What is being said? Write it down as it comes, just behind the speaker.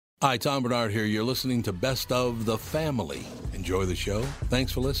Hi, Tom Bernard here. You're listening to Best of the Family. Enjoy the show.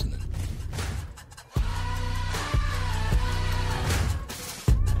 Thanks for listening.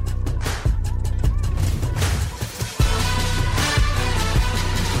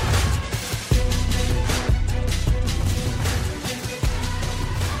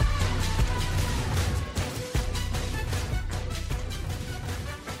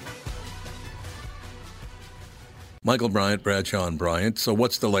 Michael Bryant, Bradshaw and Bryant. So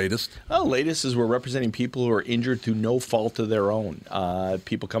what's the latest? Well, the latest is we're representing people who are injured through no fault of their own.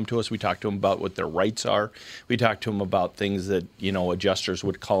 People come to us. We talk to them about what their rights are. We talk to them about things that, adjusters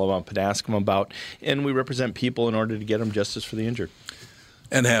would call them up and ask them about. And we represent people in order to get them justice for the injured.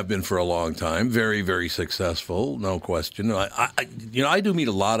 And have been for a long time. Very, very successful, no question. I do meet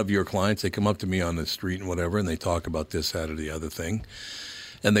a lot of your clients. They come up to me on the street and whatever, and they talk about this, that, or the other thing.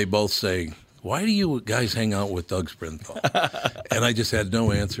 And they both say, why do you guys hang out with Doug Sprinthal? And I just had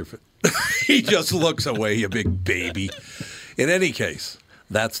no answer for He just looks away, you big baby. In any case,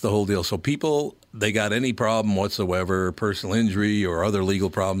 that's the whole deal. So people, they got any problem whatsoever, personal injury or other legal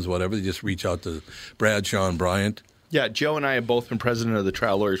problems, whatever, they just reach out to Bradshaw and Bryant. Yeah, Joe and I have both been president of the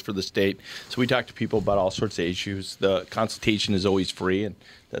trial lawyers for the state, so we talk to people about all sorts of issues. The consultation is always free, and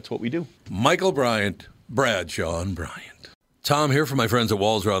that's what we do. Michael Bryant, Bradshaw and Bryant. Tom here from my friends at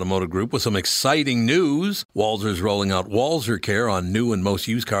Walzer Automotive Group with some exciting news. Walzer's rolling out Walzer Care on new and most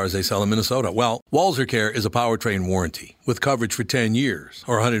used cars they sell in Minnesota. Well, Walzer Care is a powertrain warranty with coverage for 10 years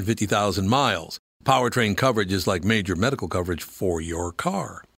or 150,000 miles. Powertrain coverage is like major medical coverage for your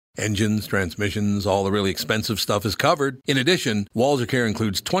car. Engines, transmissions, all the really expensive stuff is covered. In addition, Walzer Care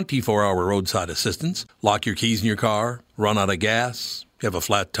includes 24-hour roadside assistance. Lock your keys in your car, run out of gas, you have a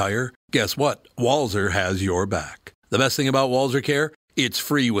flat tire. Guess what? Walzer has your back. The best thing about Walzer Care, it's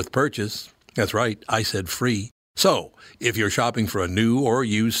free with purchase. That's right, I said free. So, if you're shopping for a new or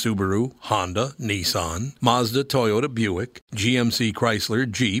used Subaru, Honda, Nissan, Mazda, Toyota, Buick, GMC, Chrysler,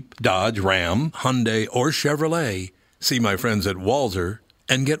 Jeep, Dodge, Ram, Hyundai, or Chevrolet, see my friends at Walzer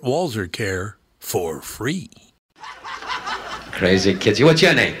and get Walzer Care for free. Crazy kids. What's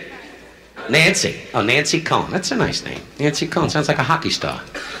your name? Nancy. Oh, Nancy Cohn. That's a nice name. Nancy Cohn. Sounds like a hockey star.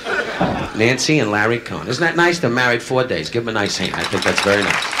 Nancy and Larry Cohn. Isn't that nice? They're married 4 days. Give them a nice hand. I think that's very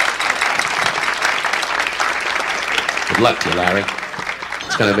nice. Good luck to you, Larry.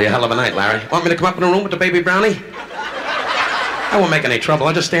 It's going to be a hell of a night, Larry. Want me to come up in the room with the baby brownie? I won't make any trouble.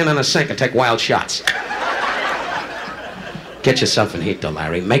 I'll just stand on the sink and take wild shots. Get yourself in heat, though,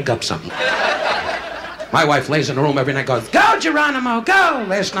 Larry. Make up something. My wife lays in the room every night and goes, "Go, Geronimo, go!"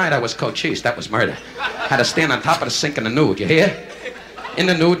 Last night I was cochise. That was murder. Had to stand on top of the sink in the nude, you hear? In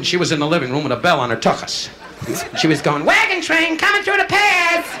the nude, and she was in the living room with a bell on her tuchus. She was going, "Wagon train coming through the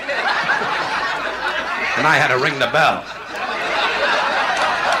pads!" And I had to ring the bell.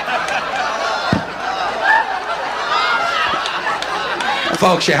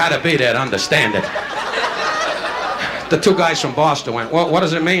 Folks, you had to be there to understand it. The two guys from Boston went, "What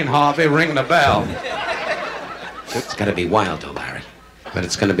does it mean, Harvey? Ring the bell." It's got to be wild, though, Larry. But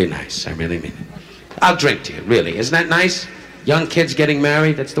it's going to be nice. I really mean it. I'll drink to you, really. Isn't that nice? Young kids getting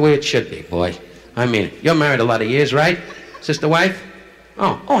married, that's the way it should be, boy. I mean it. You're married a lot of years, right? Sister wife?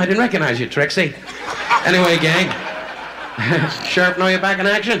 Oh, I didn't recognize you, Trixie. Anyway, gang. Sheriff know you're back in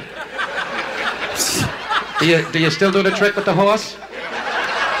action? Do you still do the trick with the horse?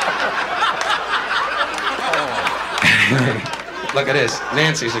 Look at this.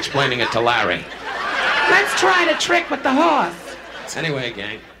 Nancy's explaining it to Larry. Let's try the trick with the horse. Anyway,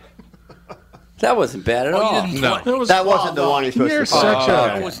 gang. That wasn't bad at all. No. That wasn't the one you're supposed You're to play. such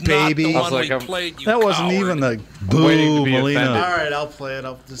That a was baby. not the one we played, you That wasn't coward. even the Waiting to boo, be Molina. offended. All right, I'll play it.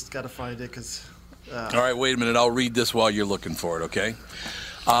 I've just got to find it because. All right, wait a minute. I'll read this while you're looking for it, okay?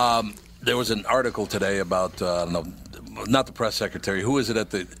 There was an article today about, I don't know, not the press secretary. Who is it at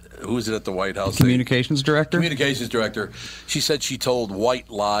the White House? Communications director? Communications director. She said she told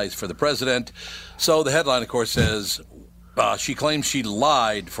white lies for the president. So the headline, of course, says she claims she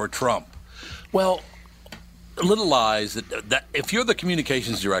lied for Trump. Well, little lies that if you're the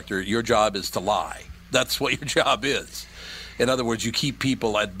communications director, your job is to lie. That's what your job is. In other words, you keep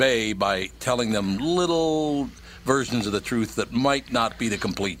people at bay by telling them little versions of the truth that might not be the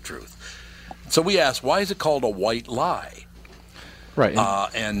complete truth. So we asked, why is it called a white lie? Right.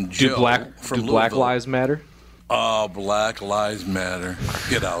 And do Joe black from Black Louisville, Lives Matter? Oh, Black Lives Matter.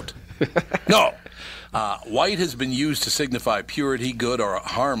 Get out. No. White has been used to signify purity, good, or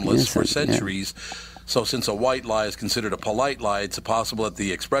harmless for centuries. So since a white lie is considered a polite lie, it's possible that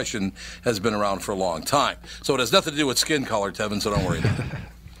the expression has been around for a long time. So it has nothing to do with skin color, Tevin, so don't worry about it.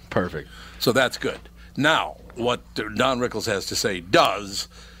 Perfect. So that's good. Now, what Don Rickles has to say does.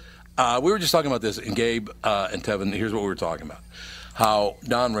 We were just talking about this, and Gabe and Tevin, here's what we were talking about. How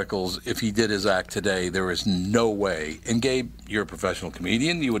Don Rickles, if he did his act today, there is no way. And Gabe, you're a professional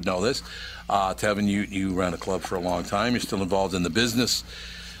comedian. You would know this. Tevin, you ran a club for a long time. You're still involved in the business.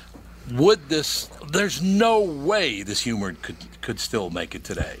 There's no way this humor could still make it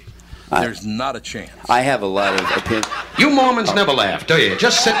today. There's not a chance. I have a lot of opinions. You Mormons never laugh, do you?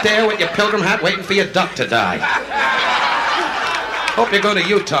 Just sit there with your pilgrim hat waiting for your duck to die. Hope you're going to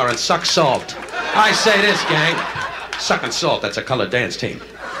Utah and suck salt. I say this, gang. Sucking salt, that's a colored dance team.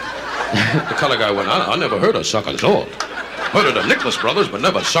 The color guy went, I never heard of sucking salt. Heard of the Nicholas brothers, but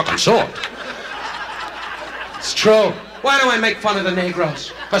never sucking salt. It's true. Why do I make fun of the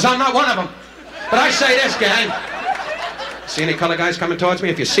Negroes? Because I'm not one of them. But I say this, gang. See any color guys coming towards me?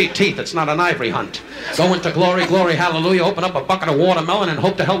 If you see teeth, it's not an ivory hunt. Go into glory, glory, hallelujah, open up a bucket of watermelon and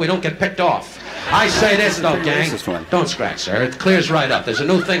hope to hell we don't get picked off. I say this, though, gang. Don't scratch, sir. It clears right up. There's a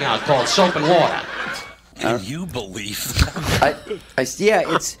new thing out called soap and water. Can you believe that?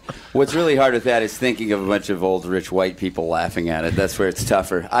 Yeah, what's really hard with that is thinking of a bunch of old rich white people laughing at it. That's where it's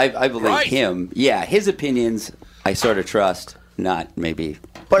tougher. I believe him. Yeah, his opinions I sort of trust, not maybe.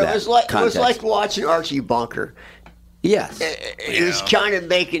 But it was like watching Archie Bunker. Yes. He was kind of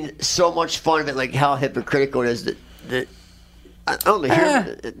making so much fun of it, like how hypocritical it is that I don't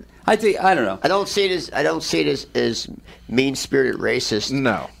know. I don't know. I don't see it as mean-spirited racist.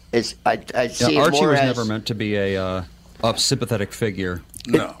 No. I see it Archie more was as never meant to be a sympathetic figure.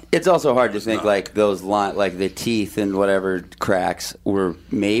 No. It's also hard to think like those like the teeth and whatever cracks were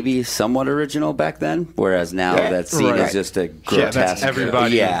maybe somewhat original back then, whereas now that's seen as just a grotesque. Yeah, that's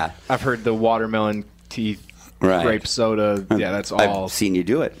everybody. Yeah. I've heard the watermelon teeth, grape soda. Yeah, that's all. I've seen you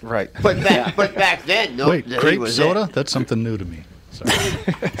do it. Right. But back then, no. Wait, grape soda? That's something new to me. Sorry.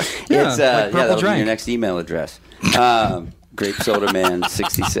 It's that'll be drink. your next email address. Grape Soda Man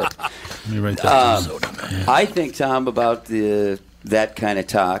 66. Let me write that down. I think, Tom, about that kind of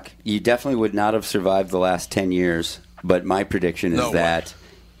talk, you definitely would not have survived the last 10 years. But my prediction is that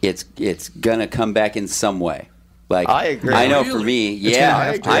it's gonna come back in some way. Like I agree. I know Really? for me,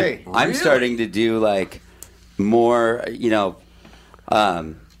 I agree. I'm starting to do like more.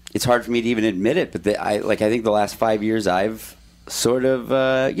 It's hard for me to even admit it, but I think the last 5 years I've sort of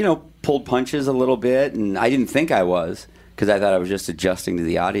pulled punches a little bit, and I didn't think I was. Because I thought I was just adjusting to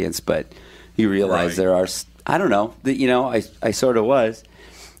the audience, but you realize there are, I don't know, I sort of was.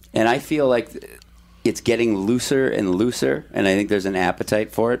 And I feel like it's getting looser and looser, and I think there's an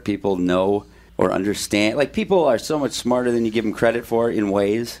appetite for it. People know or understand. Like, people are so much smarter than you give them credit for in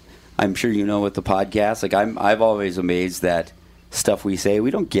ways. I'm sure you know with the podcast. Like, I've always amazed that stuff we say, we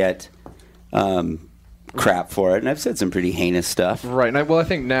don't get crap for it, and I've said some pretty heinous stuff. Right. And I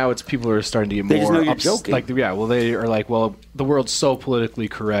think now it's people are starting to get They more just know you're joking. Like, they are like, well, the world's so politically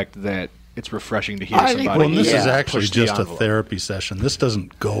correct that it's refreshing to hear somebody. Well, this is actually push the just a envelope. therapy session. This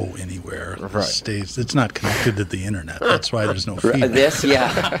doesn't go anywhere. It Right. stays. It's not connected to the internet. That's why there's no feedback. This,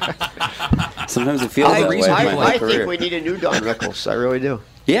 sometimes it feels that way. in my I career. think we need a new Don Rickles. I really do.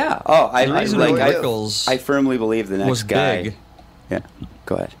 Yeah. Oh, I reason Rickles I firmly believe the next was guy. big. Yeah.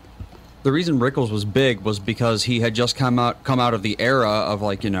 Go ahead. The reason Rickles was big was because he had just come out of the era of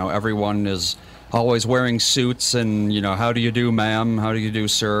everyone is always wearing suits and how do you do, ma'am? How do you do,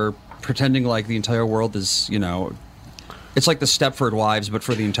 sir? Pretending like the entire world is it's like the Stepford Wives but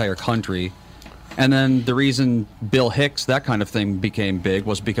for the entire country. And then the reason Bill Hicks, that kind of thing, became big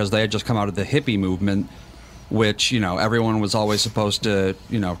was because they had just come out of the hippie movement, which everyone was always supposed to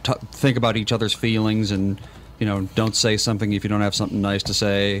think about each other's feelings and don't say something if you don't have something nice to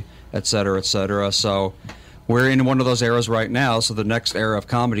say, et cetera, et cetera. So we're in one of those eras right now, so the next era of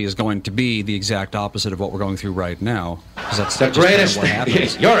comedy is going to be the exact opposite of what we're going through right now. 'Cause that's The just kind of greatest what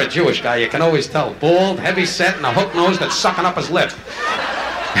happens. You're a Jewish guy. You can always tell. Bald, heavy set, and a hook nose that's sucking up his lip.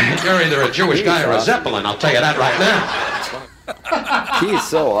 You're either a Jewish guy or a Zeppelin, I'll tell you that right now. He's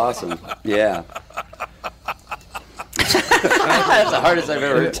so awesome. Yeah. That's the hardest I've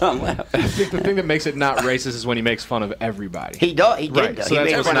ever heard Tom laugh. I think the thing that makes it not racist is when he makes fun of everybody. He did. Right. Though. So He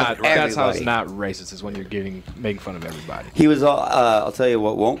made that's fun not. of That's how everybody. it's not racist is when you're making fun of everybody. He was all. I'll tell you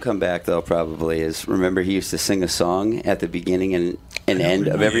what won't come back though. Probably is. Remember, he used to sing a song at the beginning and end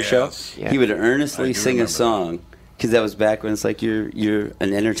of every show. Yeah. He would earnestly sing a song because that was back when it's like you're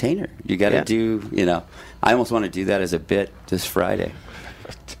an entertainer. You got to do. I almost want to do that as a bit this Friday.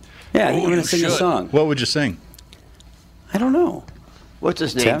 Yeah, I'm going to sing a song. What would you sing? I don't know. What's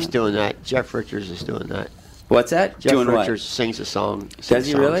his name's doing that? Jeff Richards is doing that. What's that? Jeff Doing Richards what? sings a song. Does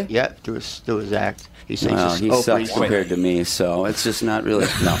he really? Yeah, do his act. He sings Well, his he opening sucks song. compared to me, so it's just not really.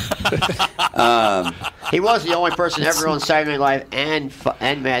 No. He was the only person ever on Saturday Night Live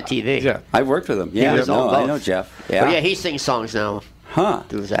and Mad TV. Yeah. I've worked with him. Yeah, was on I both. know Jeff. But Yeah. yeah, he sings songs now. Huh.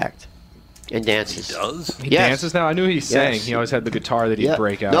 Do his act and dances. He does? He Yes. dances now? I knew he sang. Yes. He always had the guitar that he'd Yeah.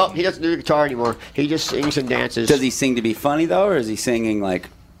 break out. No, he doesn't do the guitar anymore. He just sings and dances. Does he sing to be funny though, or is he singing like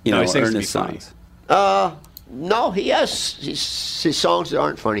No, he sings to be earnest funny. songs? No, he has his songs that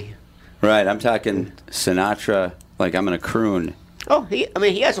aren't funny. Right. I'm talking Sinatra. Like I'm gonna croon. Oh, he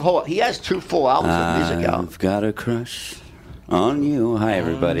has 2 full albums of music out. I've got a crush on you. Hi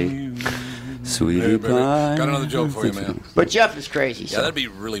everybody. Sweetie Hey, baby. pie. Got another joke for you, man. But Jeff is crazy. Yeah, So that'd be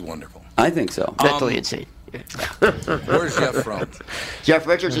really wonderful. I think so. mentally insane. Where's Jeff from? Jeff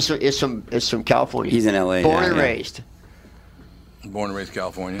Richards is from California. He's in LA. Born yeah, and yeah. raised. Born and raised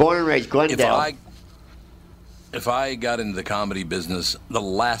California. Born and raised Glendale. If I got into the comedy business, the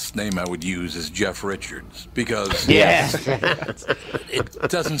last name I would use is Jeff Richards because Yeah. it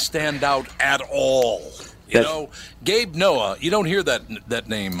doesn't stand out at all. You know, Gabe Noah, you don't hear that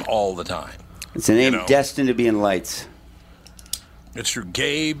name all the time. It's a name You know. destined to be in lights. It's your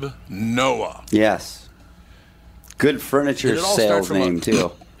Gabe Noah. Yes. Good furniture Did it all start sales from name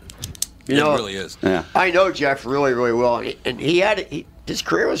too. You know, it really is. Yeah. I know Jeff really, really well, and his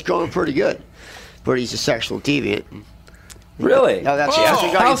career was going pretty good, but he's a sexual deviant. Really? No, that's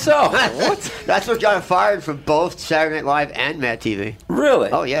what got How him- so? What? That's what got him fired from both Saturday Night Live and Mad TV. Really?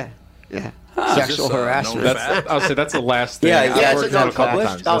 Oh yeah, yeah. Is Sexual this, harassment. known That's, fact? I would say that's the last thing. Yeah, I've yeah, worked it's with him a couple published.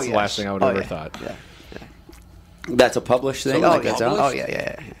 times. Oh, That's the yes. last thing I would Oh, have ever yeah. thought. Yeah. That's a published thing. So Oh that yeah. gets out? Oh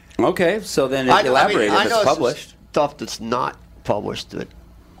yeah. Yeah. Okay, so then I know- elaborate I if know it's some published. Stuff that's not published. But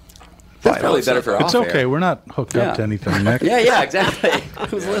That's probably better for It's off okay. air. We're not hooked up to Yeah. anything, Nick. Yeah, exactly.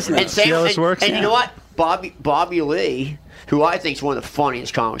 Who's listening? And same, See how this and, works? and you Yeah. know what? Bobby Lee, who I think is one of the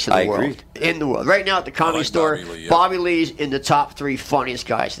funniest comics in the I world. agree. In the world. Right now at the Comedy like Store, Bobby Lee, yeah. Bobby Lee's in the top 3 funniest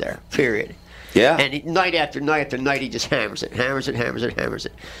guys there, period. Yeah. And night after night after night, he just hammers it.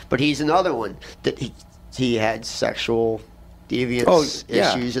 But he's another one that he had sexual deviance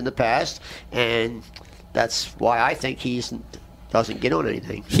yeah. issues in the past, and that's why I think doesn't get on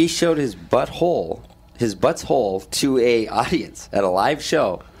anything. He showed his butt's hole to a audience at a live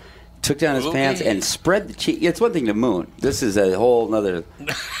show. Took down his pants and spread the cheek. It's one thing to moon. This is a whole nother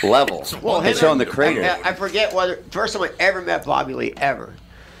level. Well, It's showing the crater. I forget whether first time I ever met Bobby Lee ever.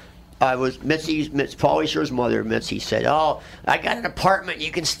 I was Pauly Shore's mother. Mitzi said, "Oh, I got an apartment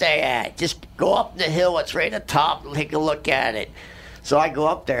you can stay at. Just go up the hill. It's right at the top and take a look at it." So I go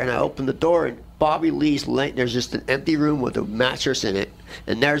up there and I open the door and Bobby Lee's laying. There's just an empty room with a mattress in it,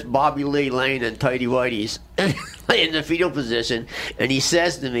 and there's Bobby Lee laying in tighty whities in the fetal position. And he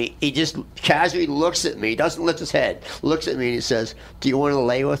says to me, he just casually looks at me. He doesn't lift his head. Looks at me and he says, "Do you want to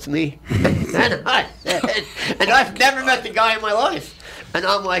lay with me?" And I said, and I've never met the guy in my life. And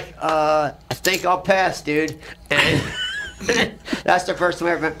I'm like, I think I'll pass, dude. And that's the first time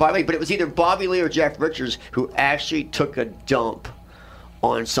I ever met Bobby Lee. But it was either Bobby Lee or Jeff Richards who actually took a dump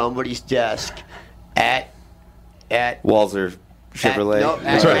on somebody's desk at Walzer Chevrolet.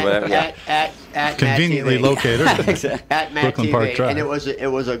 At Conveniently Mad TV. located. At Mad Brooklyn TV, Park Drive. and it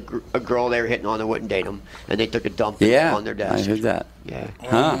was a girl they were hitting on that wouldn't date him, and they took a dump Yeah, on their desk. I heard that. Yeah.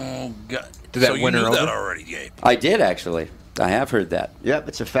 Huh. Oh, God. Did that so you win her knew that over? already, Gabe. I did actually. I have heard that. Yep,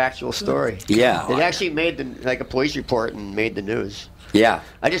 it's a factual story. Yeah. It actually made a police report and made the news. Yeah.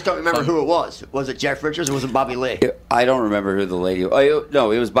 I just don't remember who it was. Was it Jeff Richards or was it Bobby Lee? I don't remember who the lady. Oh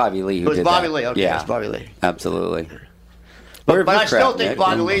no, it was Bobby Lee who It was did Bobby that. Lee. Okay, yeah, it was Bobby Lee. Absolutely. But I still think Nick.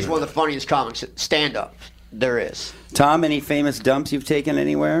 Bobby Lee is one of the funniest comics stand-up there is. Tom, any famous dumps you've taken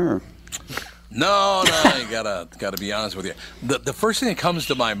anywhere? Or? No, you gotta be honest with you. The first thing that comes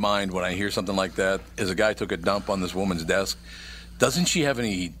to my mind when I hear something like that is a guy took a dump on this woman's desk. Doesn't she have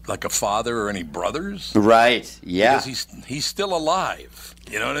any, like a father or any brothers? Right. Yeah. Because he's still alive.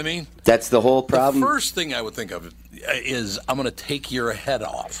 You know what I mean? That's the whole problem. The first thing I would think of is I'm going to take your head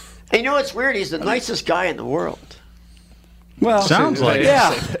off. And you know what's weird? He's the nicest guy in the world. Well, sounds like it. yeah.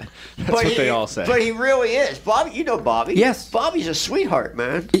 That's what they all say. But he really is. Bobby, you know Bobby. Yes. Bobby's a sweetheart,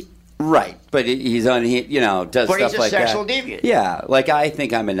 man. Right, but he's on. He does But stuff he's a like that. sexual deviant. Yeah, like I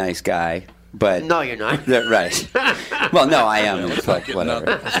think I'm a nice guy, but No, you're not. right. Well, no, I am. Let's Fuck, whatever.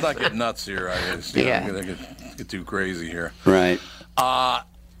 let's not get nuts here. Yeah. I'm gonna get too crazy here. Right.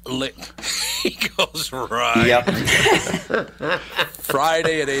 He goes right. Yep.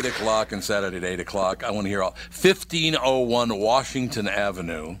 Friday at 8 o'clock and Saturday at 8 o'clock. I want to hear all 1501 Washington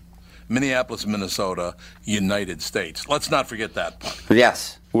Avenue, Minneapolis, Minnesota, United States. Let's not forget that part.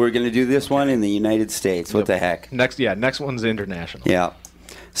 Yes. We're going to do this one in the United States. What the heck? Next one's international. Yeah.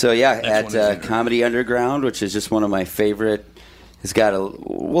 So, yeah, Next at Comedy Underground, which is just one of my favorite. It's got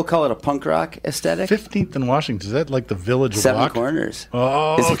we'll call it a punk rock aesthetic. 15th and Washington. Is that like the Village Seven Walk? Corners.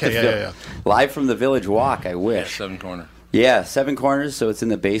 Oh, Is it okay. the Yeah. Live from the Village Walk, I wish. Seven Corner. Yeah, Seven Corners. So it's in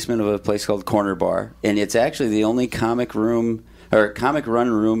the basement of a place called Corner Bar. And it's actually the only comic run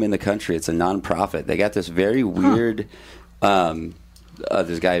room in the country. It's a nonprofit. They got this very weird.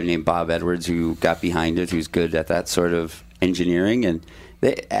 There's a guy named Bob Edwards who got behind it, who's good at that sort of engineering. And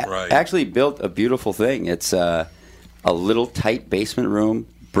they actually built a beautiful thing. It's a little tight basement room,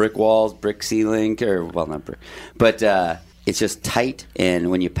 brick walls, brick ceiling, not brick, but it's just tight. And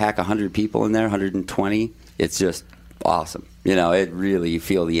when you pack 100 people in there, 120, it's just awesome. You know, you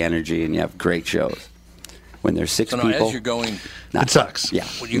feel the energy, and you have great shows. When there's 6 people, as you're going, It sucks. Yeah,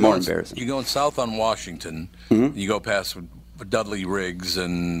 more embarrassing. You're going south on Washington. Mm-hmm. You go past Dudley Riggs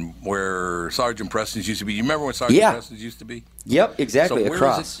and where Sergeant Preston's used to be. You remember where Sergeant Preston's used to be? Yep, exactly. So where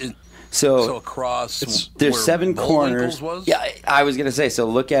across. Is it? So across. There's where 7 corners. Bullwinkles was? Yeah, I was gonna say. So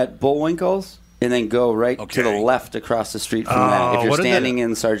look at Bullwinkles, and then go right to the left across the street from that. If you're standing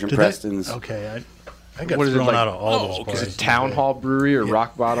in Sergeant Preston's. Okay, I got What is it, thrown like- out of all those Is places. it Town Hall Brewery or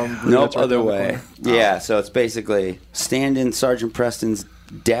Rock Bottom Brewery? Nope, That's right other down the way. corner? Yeah, so it's basically stand in Sergeant Preston's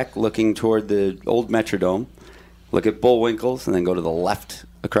deck looking toward the old Metrodome, look at Bullwinkles, and then go to the left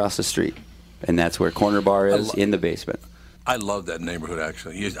across the street. And that's where Corner Bar is, in the basement. I love that neighborhood,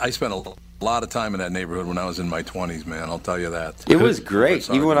 actually. I spent a lot of time in that neighborhood when I was in my 20s, man. I'll tell you that. It was great.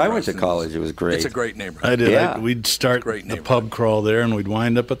 Even when I went to college, it was great. It's a great neighborhood. I did. Yeah. We'd start the pub crawl there, and we'd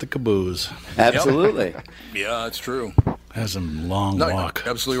wind up at the Caboose. Absolutely. Yeah, it's true. Has a long No, walk.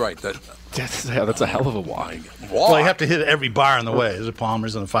 you're absolutely right. That's a hell of a walk. Well, you have to hit every bar on the way. There's a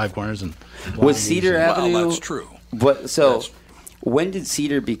Palmer's and the Five Corners and. Was Cedar Avenue? Well, that's true. When did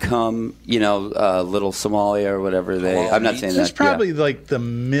Cedar become, Little Somalia or whatever I'm not saying that. It's probably like the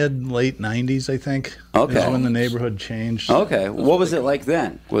late 90s, I think. Okay. Is when the neighborhood changed. Okay. What was it like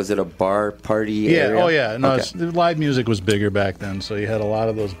then? Was it a bar party area? Yeah. Oh, yeah. No, Okay. the live music was bigger back then, so you had a lot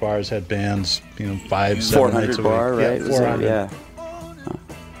of those bars had bands. 500, 7 400 nights a bar, week. right? Yeah, Was it? 400. Yeah.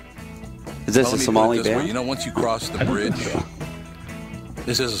 Is this Well, a let me put it Somali this way. band? You know, once you cross the bridge,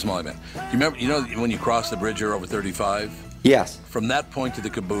 this is a Somali band. You remember, when you cross the bridge here over 35? Yes. From that point to the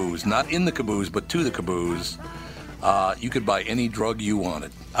Caboose, not in the Caboose, but to the Caboose, you could buy any drug you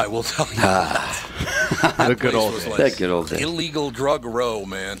wanted. I will tell you. The good old days. That good old days. Illegal drug row,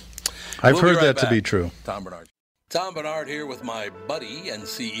 man. I've We'll be heard right that to back. be true. Tom Bernard. Tom Bernard here with my buddy and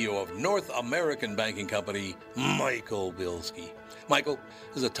CEO of North American Banking Company, Michael Bilski. Michael,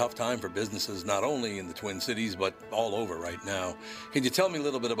 this is a tough time for businesses not only in the Twin Cities, but all over right now. Can you tell me a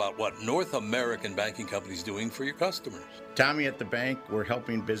little bit about what North American Banking Company is doing for your customers? Tommy, at the bank, we're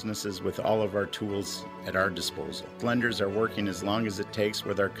helping businesses with all of our tools at our disposal. Lenders are working as long as it takes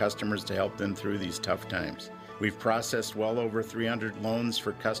with our customers to help them through these tough times. We've processed well over 300 loans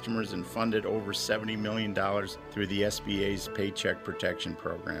for customers and funded over $70 million through the SBA's Paycheck Protection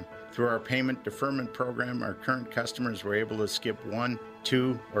Program. Through our payment deferment program, our current customers were able to skip 1,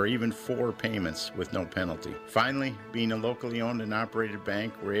 2, or even 4 payments with no penalty. Finally, being a locally owned and operated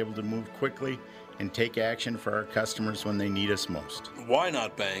bank, we're able to move quickly and take action for our customers when they need us most. Why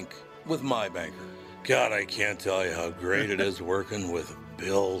not bank with my banker? God, I can't tell you how great it is working with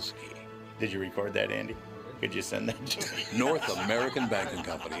Bilski. Did you record that, Andy? Could you send that to me? North American Banking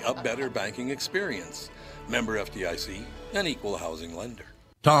Company, a better banking experience. Member FDIC, an equal housing lender.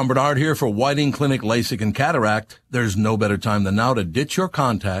 Tom Bernard here for Whiting Clinic LASIK and Cataract. There's no better time than now to ditch your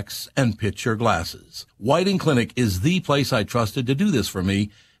contacts and pitch your glasses. Whiting Clinic is the place I trusted to do this for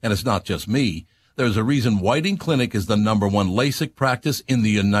me, and it's not just me. There's a reason Whiting Clinic is the #1 LASIK practice in the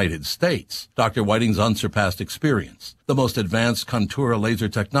United States. Dr. Whiting's unsurpassed experience, the most advanced Contura laser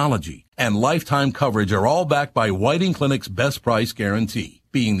technology, and lifetime coverage are all backed by Whiting Clinic's best price guarantee.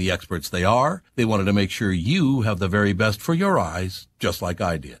 Being the experts they are, they wanted to make sure you have the very best for your eyes, just like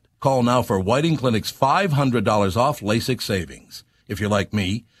I did. Call now for Whiting Clinic's $500 off LASIK savings. If you're like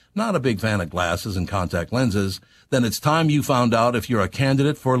me, not a big fan of glasses and contact lenses, then it's time you found out if you're a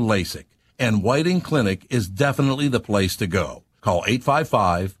candidate for LASIK. And Whiting Clinic is definitely the place to go. Call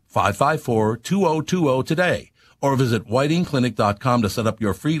 855-554-2020 today or visit whitingclinic.com to set up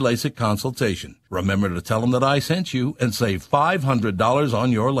your free LASIK consultation. Remember to tell them that I sent you and save $500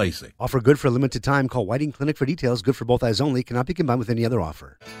 on your LASIK. Offer good for a limited time. Call Whiting Clinic for details. Good for both eyes only. Cannot be combined with any other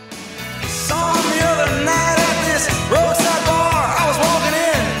offer. Saw him the other night at this roadside bar. I was walking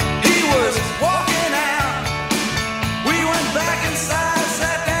in, he was walking out. We went back inside,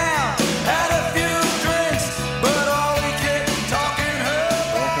 sat down, had a few drinks, but all we kept talking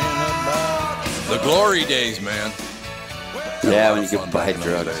about. The glory days, man. Yeah, when you could buy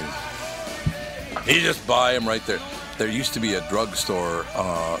drugs. You just buy them right there. There used to be a drugstore.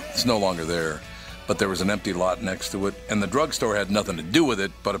 It's no longer there. But there was an empty lot next to it. And the drugstore had nothing to do with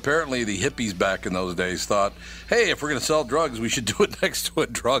it. But apparently the hippies back in those days thought, hey, if we're going to sell drugs, we should do it next to a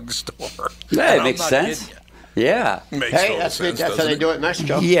drugstore. Yeah, it makes sense. Yeah. Hey, that's how they do it in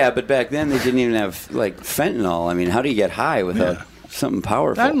Mexico. Yeah, but back then they didn't even have, like, fentanyl. I mean, how do you get high without something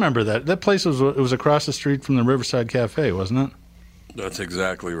powerful? I remember that. That place was across the street from the Riverside Cafe, wasn't it? That's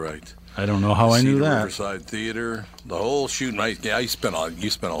exactly right. I don't know how I knew that. Riverside Theater, the whole shooting. You spent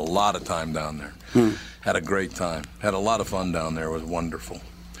a lot of time down there. Had a great time. Had a lot of fun down there. It was wonderful.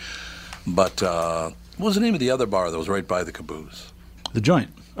 But what was the name of the other bar that was right by the Caboose? The Joint.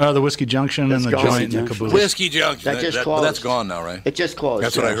 The Whiskey Junction and the Joint and the Caboose. Whiskey Junction. That just closed. That's gone now, right? It just closed.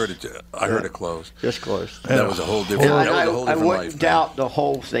 That's what I heard. I heard it closed. Just closed. That was a whole different. I wouldn't doubt the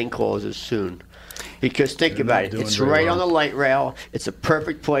whole thing closes soon. Because think about it, it's right on the light rail. It's a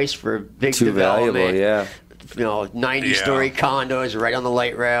perfect place for big development. Valuable, yeah. 90-story condos right on the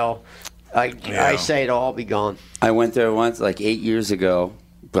light rail. I say it'll all be gone. I went there once, like 8 years ago,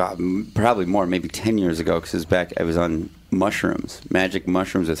 probably more, maybe 10 years ago, because I was on mushrooms, magic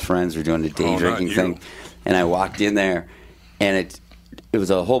mushrooms with friends. We're doing a day drinking thing, and I walked in there, and it was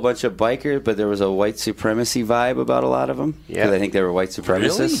a whole bunch of bikers, but there was a white supremacy vibe about a lot of them. Yeah, I think they were white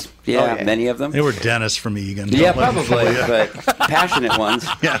supremacists. Really? Yeah, many of them. They were Dennis from Egan. Yeah, probably, but passionate ones.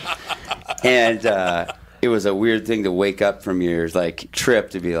 Yeah, and it was a weird thing to wake up from your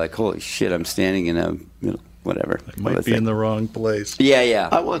trip to be like, holy shit, I'm standing in a whatever. Might be in the wrong place. Yeah.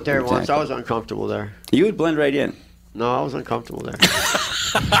 I went there once. I was uncomfortable there. You would blend right in. No, I was uncomfortable there.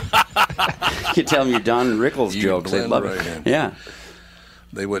 You could tell them your Don Rickles jokes. They'd love it. Yeah.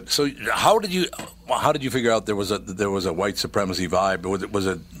 They would. So how did you figure out there was a white supremacy vibe? Was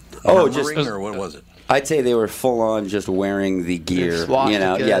it murmuring, or what was it? I'd say they were full on just wearing the gear.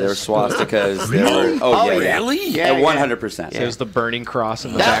 Swastikas. There were swastikas. Really? Really? Yeah, 100%. So there's the burning cross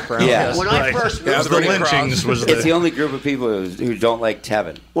in the background. Yeah. When I first moved, the lynchings was it's the only group of people who don't like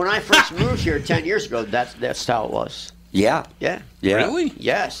Tevin. When I first moved here 10 years ago, that's how it was. Yeah. Yeah. Really?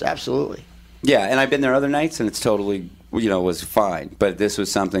 Yes, absolutely. Yeah, and I've been there other nights, and it's totally was fine. But this was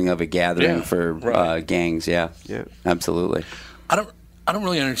something of a gathering for gangs. Yeah. Absolutely. I don't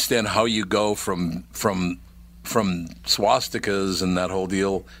really understand how you go from swastikas and that whole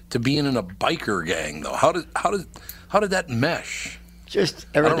deal to being in a biker gang, though. How did that mesh? Just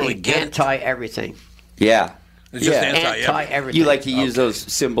I don't everything. really get Anti-everything. Yeah. It's just Anti-everything. You like to use those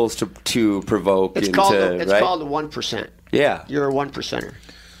symbols to provoke. It's called the 1%. Yeah. You're a 1%er.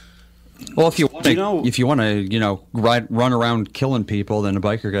 Well, if you want to, run around killing people, then a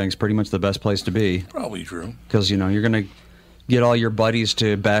biker gang is pretty much the best place to be. Probably true. Because you're going to get all your buddies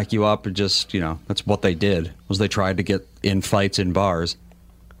to back you up, and just that's what they did. Was they tried to get in fights in bars.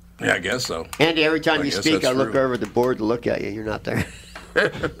 Yeah, I guess so. Andy, every time you speak, I look over the board to look at you. You're not there.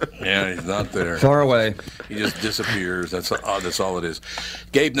 Yeah, he's not there. Far away. He just disappears. That's all it is.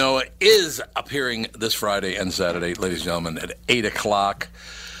 Gabe Noah is appearing this Friday and Saturday, ladies and gentlemen, at 8 o'clock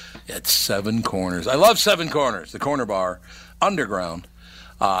at Seven Corners. I love Seven Corners, the corner bar, underground.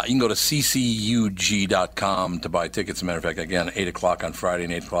 You can go to ccug.com to buy tickets. As a matter of fact, again, 8 o'clock on Friday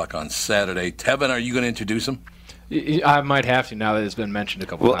and 8 o'clock on Saturday. Tevin, are you going to introduce them? I might have to now that it's been mentioned a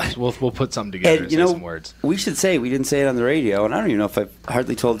couple times. We'll put something together and say some words. We should say, we didn't say it on the radio, and I don't even know if I've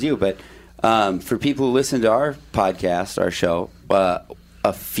hardly told you, but for people who listen to our podcast, our show,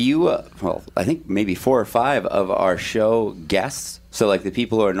 a few, I think maybe 4 or 5 of our show guests, so like the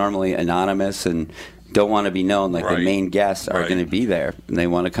people who are normally anonymous and don't want to be known, like the main guests are going to be there, and they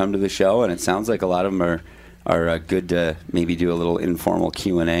want to come to the show, and it sounds like a lot of them are good to maybe do a little informal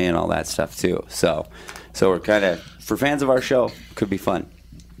Q&A and all that stuff too. So we're kind of, for fans of our show, could be fun.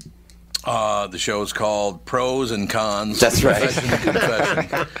 The show is called Pros and Cons. That's right.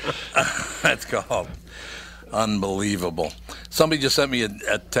 Confession. That's called. Unbelievable. Somebody just sent me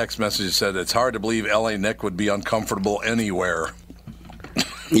a text message that said, it's hard to believe L.A. Nick would be uncomfortable anywhere.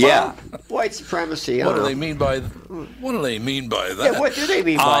 Yeah. White supremacy. What do they mean by that? Yeah, what do they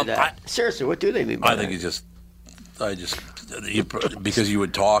mean by that? Seriously, what do they mean by that? I think because you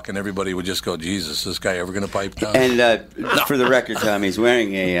would talk and everybody would just go, Jesus, is this guy ever going to pipe down? And for the record, Tom, he's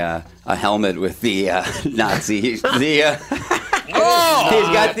wearing a helmet with the Nazi. He's got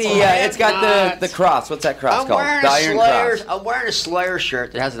it's got the cross. What's that cross called? The Iron Cross. I'm wearing a Slayer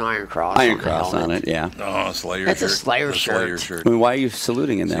shirt that has an Iron Cross. Iron Cross on it, yeah. Oh, Slayer shirt. That's a Slayer shirt. I mean, why are you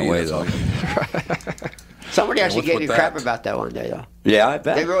saluting in that way, though? Somebody actually gave you crap about that one day, though. Yeah, I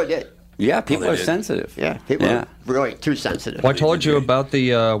bet. They really did. Yeah, people they are did. sensitive. Yeah, people Yeah. are really too sensitive. Well, I told you about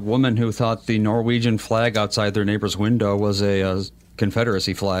the woman who thought the Norwegian flag outside their neighbor's window was a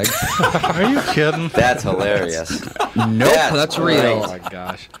Confederacy flag. Are you kidding? That's hilarious. Nope, that's real. Oh my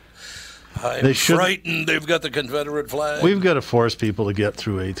gosh. I'm They should- frightened they've got the Confederate flag. We've got to force people to get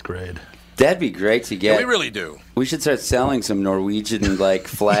through 8th grade. That'd be great to get. Yeah, we really do. We should start selling some Norwegian like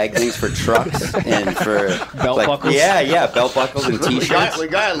flag things for trucks and for Belt buckles? Yeah, belt buckles and T-shirts. We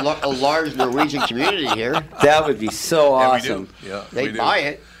got a large Norwegian community here. That would be so Yeah, awesome. we do. Yeah, They we do. buy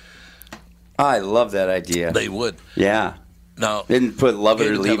it. I love that idea. They would. Yeah. Now, Didn't put love it or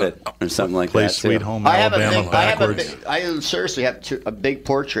Gator's leave have it or something like Play that. Sweet too. Home I have Alabama backwards. I seriously have a big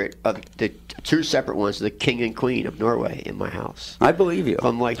portrait of the two separate ones, the king and queen of Norway, in my house I believe you.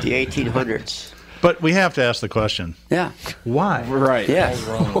 from like the 1800s. But we have to ask the question, Yeah. why? Right. Yeah.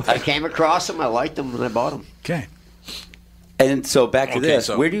 I came across them, I liked them, and I bought them. Okay. And so back to Okay, this.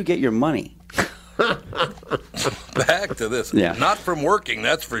 so- Where do you get your money? back to this. Yeah. Not from working,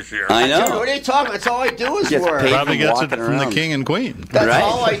 that's for sure. I Dude, know. what are you talking? That's all I do is Gets work. paid. Probably from gets it walking from the around. king and queen. That's Right.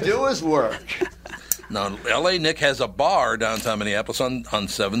 all I do is work. Now, L.A. Nick has a bar downtown Minneapolis on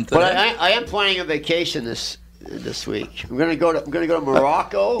 7th. But and I am planning a vacation this week. I'm gonna go to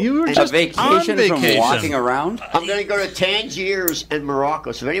Morocco. You were and just A vacation, on from vacation. walking around? I'm going to go to Tangiers and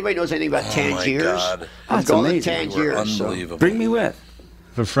Morocco. So if anybody knows anything about my Tangiers, God. I'm That's going amazing. to We're Tangiers. So. unbelievable. Bring me with.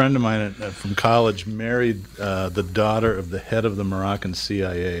 A friend of mine from college married the daughter of the head of the Moroccan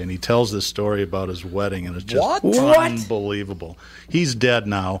CIA, and he tells this story about his wedding, and it's just What? unbelievable. He's dead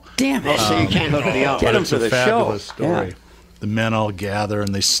now, Damn it. So you can't hook me up. Get but him it's for a the fabulous show. story. Yeah. The men all gather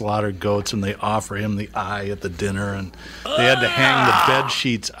and they slaughter goats and they offer him the eye at the dinner, and they had to hang the bed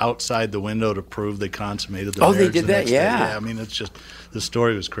sheets outside the window to prove they consummated the Oh, they marriage did the that? next day. Yeah. I mean, it's just the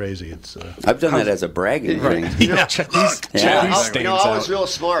story was crazy. It's I've done that as a bragging thing. yeah. Yeah. I was real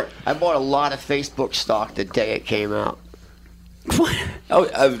smart. I bought a lot of Facebook stock the day it came out. Oh,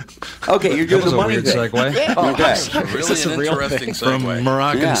 okay, you're That doing was the a money weird thing. segue. Okay. Really an interesting From segue.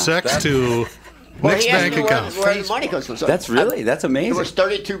 Moroccan Yeah. sex to Well, Nick's he asked bank me account. where the money comes from. So That's amazing. It was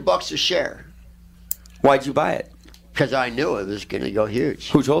 $32 a share Why'd you buy it? because I knew it was going to go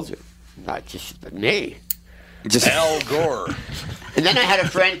huge. Who told you? Not just me. Just Al Gore. And then I had a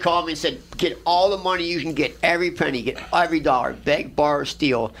friend call me and said, "Get all the money you can get, every penny, get every dollar, beg, borrow,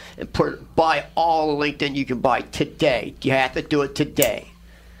 steal, and buy all the LinkedIn you can buy today. You have to do it today."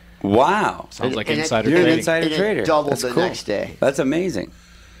 wow. Sounds like And it- insider You're an trading. insider and it trader. doubled That's the cool. next day. That's amazing.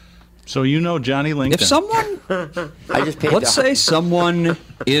 So you know Johnny LinkedIn. If someone, I just paid. let's say someone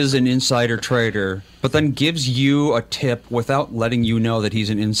is an insider trader, but then gives you a tip without letting you know that he's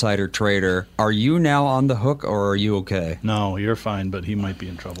an insider trader, are you now on the hook or are you okay? No, you're fine, but he might be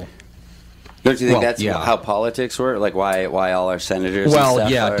in trouble. Don't you think Well, that's yeah. how politics work? Like why all our senators? Well, and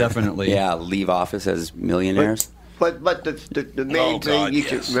stuff yeah, are- definitely. Yeah, leave office as millionaires. But the main Oh, thing God, you yes.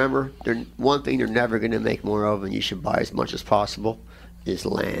 should remember, one thing they're never going to make more of, and you should buy as much as possible, is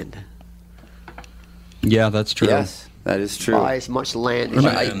land. Yeah, that's true. Yes, that is true. Buy as much land as you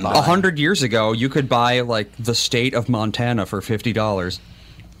Land. can buy. 100 years ago, you could buy like the state of Montana for $50.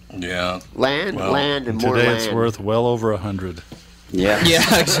 Yeah. Land, Well, land, and more Today land. it's worth well over 100. Yeah.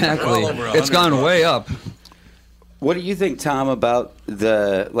 Yeah, exactly. Well over It's gone $100. way up. What do you think, Tom, about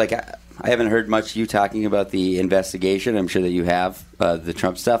the like? I haven't heard much you talking about the investigation. I'm sure that you have the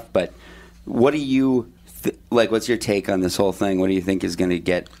Trump stuff, but what do you like? What's your take on this whole thing? What do you think is going to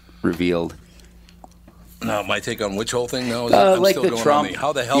get revealed? Now, my take on which whole thing now? Uh, I'm like still the going Trump- on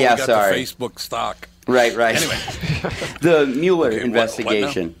how the hell Yeah, we got sorry. the Facebook stock. Right. Anyway. The Mueller Okay, what now?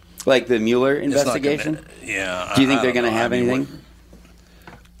 investigation, like the Mueller It's not investigation. gonna- yeah. Do you think I they're don't going to know. have I mean, anything?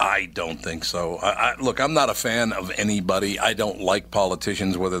 I don't think so. Look, I'm not a fan of anybody. I don't like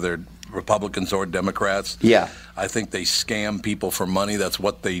politicians, whether they're Republicans or Democrats. Yeah. I think they scam people for money. That's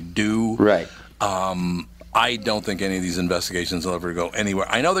what they do. Right. I don't think any of these investigations will ever go anywhere.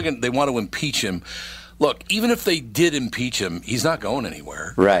 I know they want to impeach him. Look, even if they did impeach him, he's not going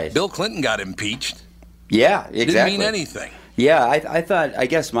anywhere. Right. Bill Clinton got impeached. Yeah. Exactly. Didn't mean anything. Yeah, I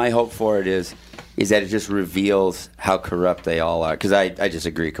guess my hope for it is that it just reveals how corrupt they all are. Because I just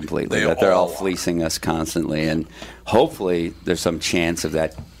agree completely They that they're all all are. fleecing us constantly, and hopefully there's some chance of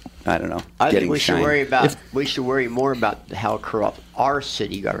that. I don't know. I getting think we should shined. worry about. We should worry more about how corrupt our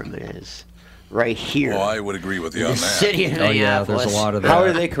city government is, right here. Well, I would agree with you on the that. city of Oh, yeah, Minneapolis. there's a lot of that. How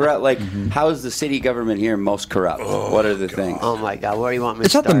are they corrupt? Like, how is the city government here most corrupt? What are the things? Oh my God! What do you want me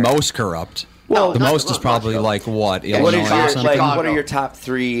It's to not the start? most corrupt. Well, the not most the is probably most. like what? What Illinois is or your something? what are your top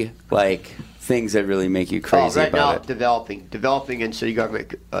three like things that really make you crazy right now, about it? developing and city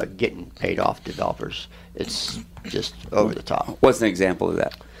government getting paid off developers. It's just over the top. What's an example of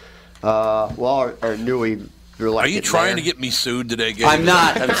that? Well, our newly elected Are you trying mayor. to get me sued today, Gabe? I'm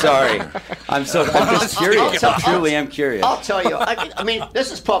not. I'm sorry. I'm just curious. I truly am curious. I'll tell you. I mean,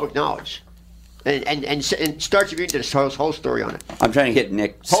 this is public knowledge, and start your this whole story on it. I'm trying to get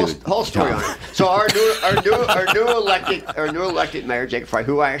Nick sued. Whole story on it. So our new elected mayor, Jacob Fry,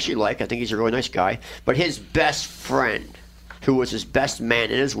 who I actually like. I think he's a really nice guy. But his best friend, who was his best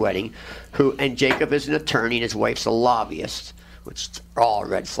man in his wedding, and Jacob is an attorney and his wife's a lobbyist, which are all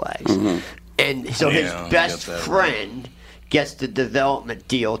red flags. Mm-hmm. And so his best friend gets the development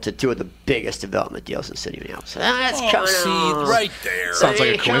deal to two of the biggest development deals in the city of Minneapolis. That's kind of right there. Sounds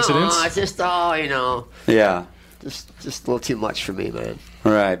like a coincidence. It's just Yeah. just a little too much for me, man.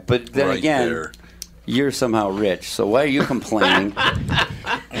 Right. But then Right again, there. you're somehow rich. So why are you complaining?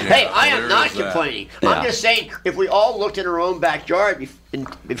 Hey, I am not there's that. complaining. Yeah. I'm just saying, if we all looked in our own backyard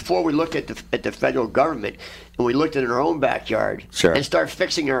before we looked at the federal government, and we looked in our own backyard Sure. and start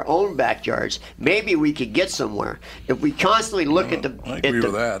fixing our own backyards, maybe we could get somewhere. If we constantly look at the, I agree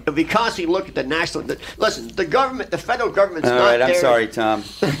with that. If we constantly look at the national, listen, the government, the federal government's All not right. there. I'm sorry, Tom.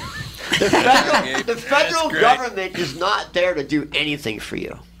 The federal great. government is not there to do anything for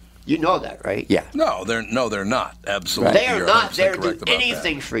you. You know that, right? Yeah. No, they're not. Absolutely. They are You're not 100% there to correct do about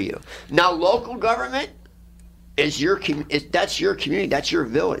anything that. for you. Now, local government is that's your community, that's your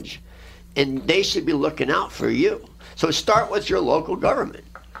village, and they should be looking out for you. So start with your local government.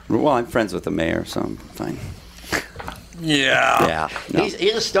 Well, I'm friends with the mayor, so I'm fine. Yeah. Yeah. No.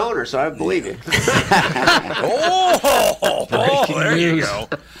 He's a stoner, so I believe you. There you go.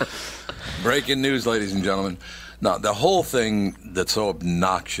 Breaking news, ladies and gentlemen. Now, the whole thing that's so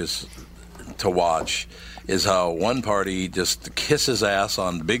obnoxious to watch is how one party just kisses ass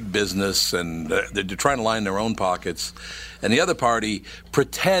on big business and they're trying to line their own pockets, and the other party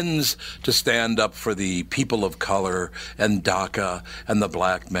pretends to stand up for the people of color and DACA and the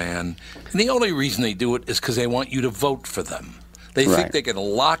black man. And the only reason they do it is because they want you to vote for them. They think Right. they can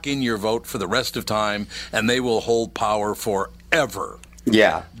lock in your vote for the rest of time, and they will hold power forever.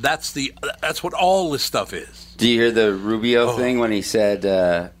 Yeah. That's what all this stuff is. Do you hear the Rubio thing when he said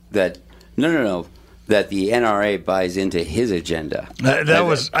that no, that the NRA buys into his agenda?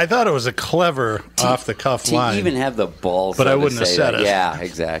 I thought it was a clever off the cuff To line. even have the balls, But though, I to wouldn't have say said that. it. Yeah,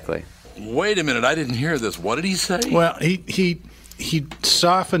 exactly. Wait a minute, I didn't hear this. What did he say? Well, he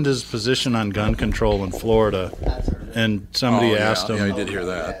softened his position on gun control in Florida, and somebody asked him. Yeah, I did hear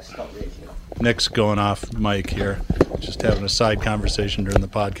that. Nick's going off mic here, just having a side conversation during the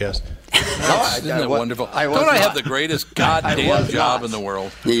podcast. Isn't that wonderful? Don't I have the greatest goddamn job in the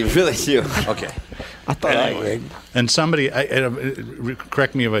world? Yeah, you really do. Okay. I thought Anyway. And somebody,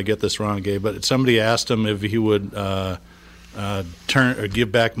 correct me if I get this wrong, Gabe, but somebody asked him if he would turn or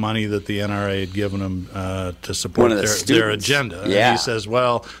give back money that the NRA had given him to support One of the their students. agenda. Yeah. And he says,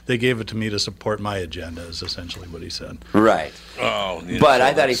 well, they gave it to me to support my agenda, is essentially what he said. Right. Oh, yeah, But so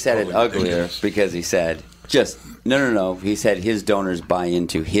I thought he that's said it totally uglier ridiculous. because he said no. He said his donors buy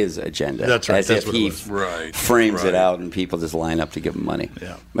into his agenda. That's right, As that's if what it he was. Right, frames right. it out and people just line up to give him money.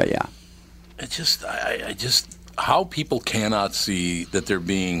 Yeah. But yeah. It just, I just, how people cannot see that they're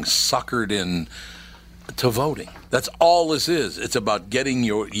being suckered in to voting. That's all this is. It's about getting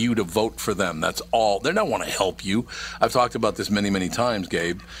you to vote for them. That's all. They don't want to help you. I've talked about this many, many times,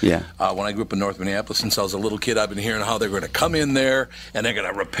 Gabe. Yeah. When I grew up in North Minneapolis, since I was a little kid, I've been hearing how they're going to come in there and they're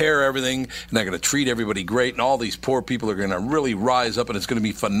going to repair everything and they're going to treat everybody great, and all these poor people are going to really rise up and it's going to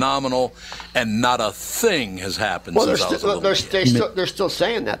be phenomenal. And not a thing has happened Well, since I was a little kid. they're still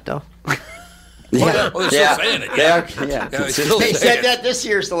saying that though. Well, they're still saying it. Yeah. Yeah. Yeah, they still They say said it. that this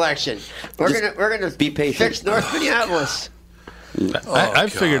year's election. We're gonna be patient. fix North Minneapolis.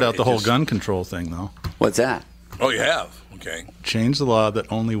 I've figured God, out the it whole just- gun control thing, though. What's that? Oh, you have? Okay. Change the law that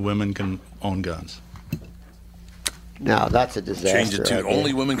only women can own guns. No, that's a disaster. Change it to right there.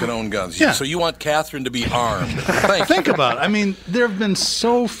 only women can own guns. Yeah. So you want Catherine to be armed. Thank you. Think about it. I mean, there have been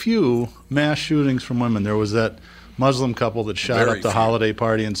so few mass shootings from women. There was that Muslim couple that shot Very up the few. holiday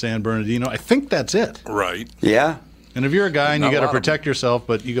party in San Bernardino. I think that's it. Right. Yeah. And if you're a guy and you Not a got to lot of protect yourself,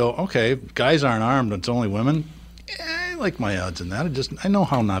 but you go, okay, guys aren't armed, it's only women. I like my odds in that. I know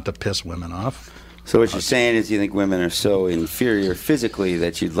how not to piss women off. So what you're saying is you think women are so inferior physically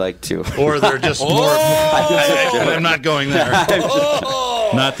that you'd like to. Or they're just more. I'm not going there.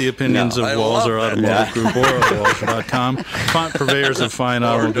 Not the opinions I of Walzer love Automotive that. Group or Walzer.com. Font purveyors of fine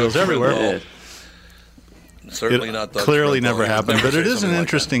automobiles everywhere. Certainly It not. Doug clearly Sprinthal. never He would happened, never but it say is an something like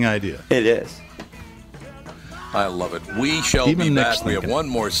interesting idea. It is. that. I love it. We shall Even be Nick's back. We have thinking. one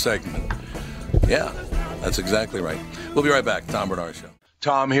more segment. Yeah, that's exactly right. We'll be right back. Tom Bernard Show.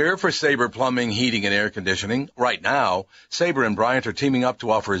 Tom here for Sabre Plumbing, Heating, and Air Conditioning. Right now, Sabre and Bryant are teaming up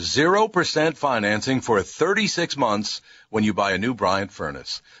to offer 0% financing for 36 months when you buy a new Bryant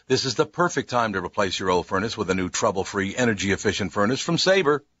furnace. This is the perfect time to replace your old furnace with a new trouble-free, energy-efficient furnace from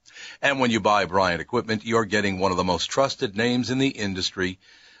Sabre. And when you buy Bryant equipment, you're getting one of the most trusted names in the industry.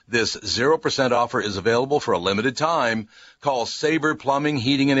 This 0% offer is available for a limited time. Call Sabre Plumbing,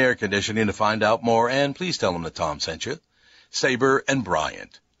 Heating, and Air Conditioning to find out more, and please tell them that Tom sent you. Sabre and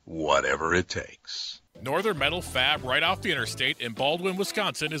Bryant, whatever it takes. Northern Metal Fab, right off the interstate in Baldwin,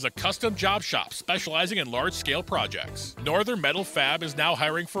 Wisconsin, is a custom job shop specializing in large-scale projects. Northern Metal Fab is now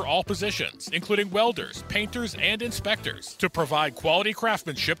hiring for all positions, including welders, painters, and inspectors, to provide quality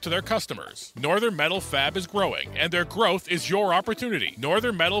craftsmanship to their customers. Northern Metal Fab is growing, and their growth is your opportunity.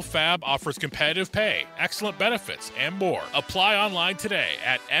 Northern Metal Fab offers competitive pay, excellent benefits, and more. Apply online today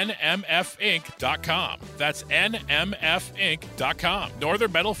at nmfinc.com. That's nmfinc.com.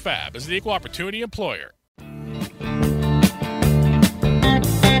 Northern Metal Fab is an equal opportunity employer.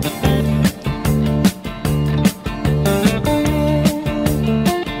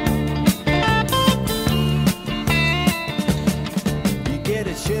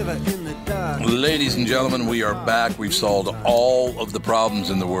 Ladies and gentlemen, we are back. We've solved all of the problems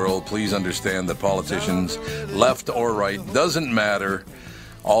in the world. Please understand that politicians, left or right, doesn't matter.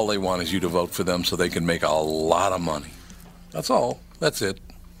 All they want is you to vote for them so they can make a lot of money. That's all. That's it.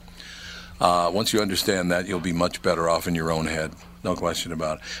 Once you understand that, you'll be much better off in your own head. No question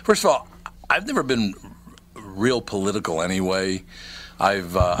about it. First of all, I've never been real political anyway. I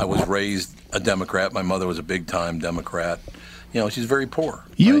was raised a Democrat. My mother was a big-time Democrat. You know, she's very poor.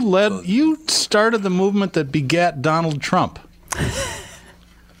 You started the movement that begat Donald Trump.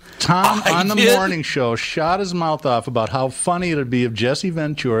 Tom, on the morning show, shot his mouth off about how funny it would be if Jesse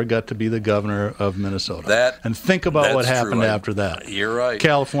Ventura got to be the governor of Minnesota. And think about what happened after that. You're right.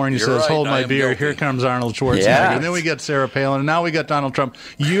 California says, hold my beer. Here comes Arnold Schwarzenegger. Yes. And then we get Sarah Palin. And now we got Donald Trump.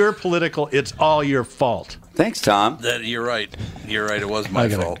 You're political. It's all your fault. Thanks, Tom. You're right. You're right. It was my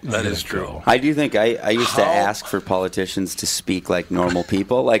fault. That is true. I do think I used to ask for politicians to speak like normal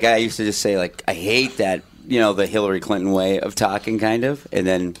people. Like, I used to just say, like, I hate that, the Hillary Clinton way of talking, kind of. And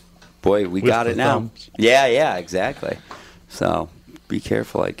then, boy, we got it now. Thumbs. Yeah, exactly. So be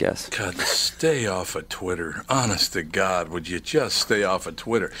careful, I guess. God, stay off of Twitter. Honest to God, would you just stay off of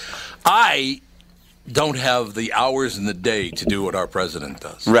Twitter? I don't have the hours in the day to do what our president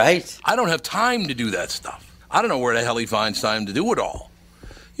does. Right. I don't have time to do that stuff. I don't know where the hell he finds time to do it all.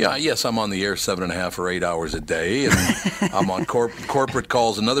 Yeah, yes, I'm on the air 7.5 or 8 hours a day, and I'm on corporate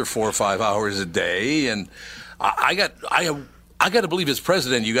calls another 4 or 5 hours a day, and I got to believe as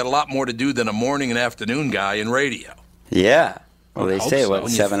president, you got a lot more to do than a morning and afternoon guy in radio. Yeah. Well, they say, so.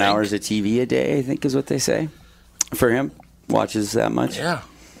 7 hours of TV a day, I think is what they say. For him, watches that much. Yeah.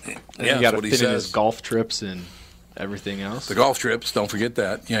 And you got to fit in his golf trips and everything else. The golf trips, don't forget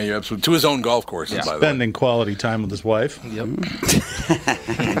that. Yeah, you're absolutely. To his own golf courses, by the way. Spending quality time with his wife. Yep.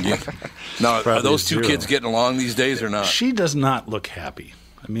 Now, are those two kids getting along these days or not? She does not look happy.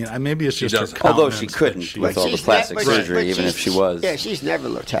 I mean, maybe it's just her countenance. Although she couldn't with all the plastic surgery, even if she was. Yeah, she's never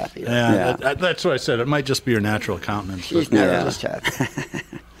looked happy. Yeah. That's what I said. It might just be her natural countenance. She's never looked happy.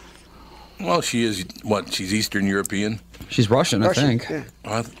 Well, she is, she's Eastern European? She's Russian, I think.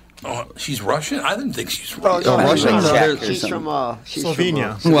 Yeah. She's Russian? I didn't think she's Russian. She's from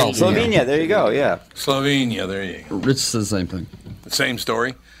Slovenia. Slovenia, there you go, yeah. Slovenia, there you go. It's the same thing. Same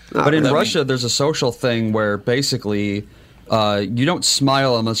story? But in Russia, there's a social thing where basically you don't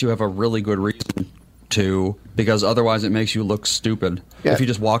smile unless you have a really good reason to, because otherwise it makes you look stupid. Yeah. If you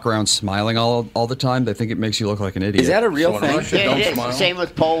just walk around smiling all the time, they think it makes you look like an idiot. Is that a real thing? Yeah, it is. Same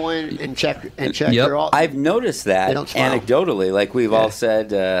with Poland and Czech. Yep. I've noticed that anecdotally, like we've all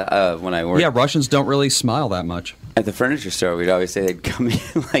said when I worked. Yeah, Russians don't really smile that much. At the furniture store, we'd always say they'd come in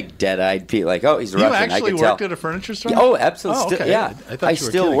like dead-eyed people, like, "Oh, he's Russian." You actually I could worked tell. at a furniture store? Oh, absolutely. Okay. Yeah, I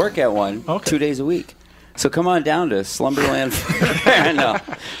still kidding. work at one 2 days a week. So come on down to Slumberland. No.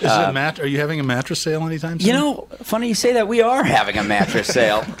 Are you having a mattress sale anytime soon? Funny you say that. We are having a mattress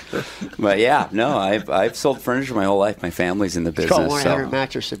sale. But yeah, no, I've sold furniture my whole life. My family's in the business. It's called 100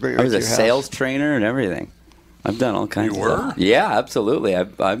 mattress to bring I was to a your sales house. trainer and everything. I've done all kinds of stuff. Yeah, absolutely.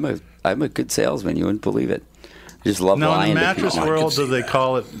 I'm a good salesman. You wouldn't believe it. I just love now, lying in the to mattress people. world, do they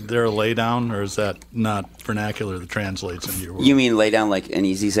call it their lay down, or is that not vernacular that translates into your world? You mean lay down like an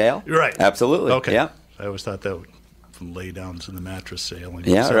easy sale? Right. Absolutely. Okay. Yeah. I always thought that from lay downs in the mattress sale.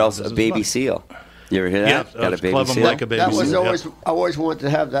 Yeah, or else a baby seal. You ever hear that? Yeah, Got a baby club 'em seal? like a baby That was seal. always I always wanted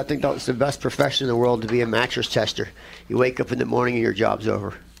to have that. I think that was the best profession in the world, to be a mattress tester. You wake up in the morning and your job's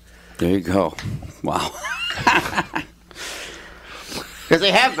over. There you go. Wow. Because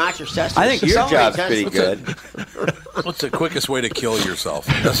they have mattress testers. I think your Somebody job's tests pretty them. good. What's the quickest way to kill yourself?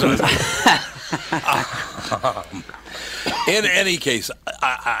 That's what in any case,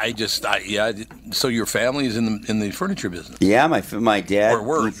 yeah. So your family is in the furniture business. Yeah, my dad.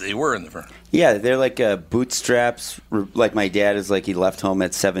 They were in the furniture. Yeah, they're like bootstraps. Like my dad is like he left home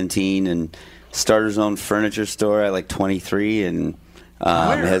at 17 and started his own furniture store at like 23 and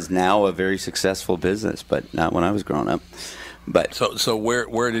has now a very successful business, but not when I was growing up. But so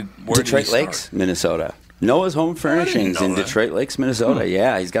where did Detroit he Lakes, start? Minnesota. Noah's Home Furnishings in Detroit Lakes, Minnesota.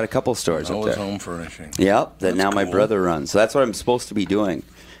 Yeah, he's got a couple stores up Noah's there. Home Furnishing. Yep, that That's now my cool. brother runs. So that's what I'm supposed to be doing,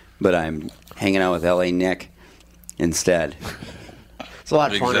 but I'm hanging out with L.A. Nick instead. It's a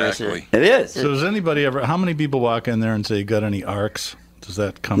lot of fun, isn't it? It is. So does anybody ever? How many people walk in there and say, "You got any arcs?" Does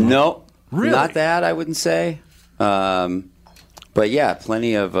that come? No, up? Really? not that I wouldn't say. But yeah,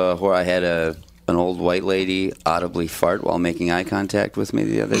 plenty of. Where I had an old white lady audibly fart while making eye contact with me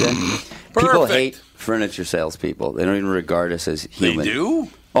the other day. People hate furniture salespeople. They don't even regard us as human. They do?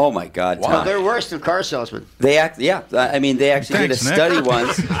 Oh my God! Well, Tom. they're worse than car salesmen. They act. Yeah, I mean, they actually Thanks, did a Nick. study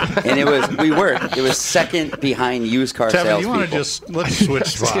once, and it was second behind used car Tevin, salespeople. you want to just let's switch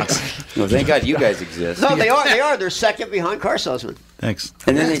spots? Well, thank God you guys exist. No, they are. They're second behind car salesmen. Thanks.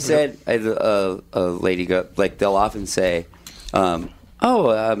 And then they said, I had a lady go, like they'll often say, are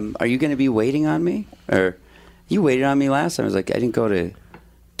you going to be waiting on me? Or you waited on me last time. I was like, I didn't go to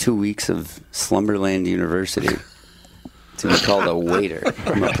 2 weeks of Slumberland University to be called a waiter.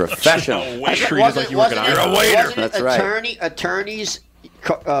 I'm a professional. You're a waiter. That's right. Attorneys,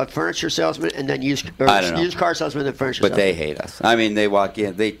 furniture salesman, and then used I don't know. car salesman and furniture But salesman. they hate us. I mean, they walk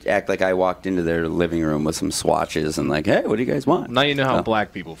in, they act like I walked into their living room with some swatches and like, hey, what do you guys want? Now you know how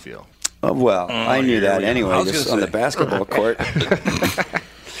black people feel. Oh, well, I knew that anyway, just on the basketball court.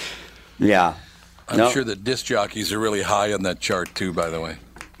 Yeah. I'm sure that disc jockeys are really high on that chart too. By the way.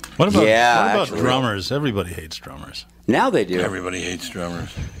 What about actually. drummers? Everybody hates drummers. Now they do. Everybody hates drummers.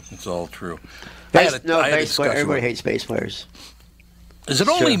 It's all true. Bass player, everybody hates bass players. Is it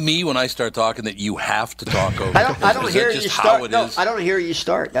only me when I start talking that you have to talk over? I don't Is hear that you just start. how it No, is? I don't hear you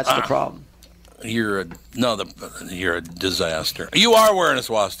start. That's the problem. You're a disaster. You are wearing a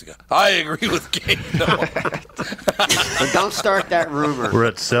swastika. I agree with Kate. No. But don't start that rumor. We're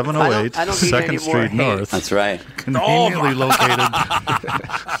at 708 I don't need any 2nd more Street hate. North. That's right. Conveniently located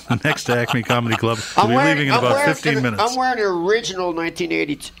next to Acme Comedy Club. We'll be leaving in about 15 minutes. I'm wearing an original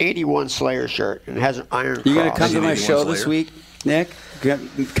 1981 Slayer shirt, and it has an iron cross. You going to come to my show this week, Nick?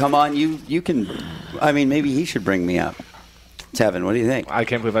 Come on. You can. I mean, maybe he should bring me up. Tevin, what do you think? I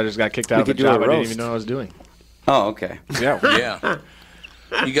can't believe I just got kicked out of a could do a job I didn't roast. even know I was doing. Oh, okay. Yeah. Yeah.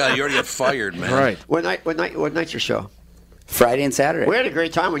 You already got fired, man. Right. What night's your show? Friday and Saturday. We had a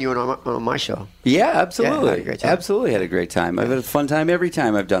great time when you were on my show. Yeah, absolutely. Yeah, had a great time. Absolutely had a great time. I've had a fun time every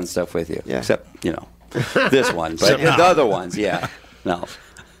time I've done stuff with you. Yeah. Except, this one. But Except now. the other ones, yeah. No.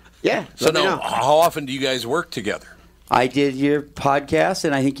 Yeah. So let me now, know. how often do you guys work together? I did your podcast,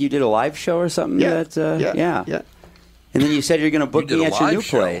 and I think you did a live show or something. Yeah. Yeah. And then you said you're going to book did me a at your live new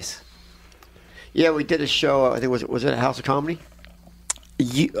show. place. Yeah, we did a show. I think was it a House of Comedy?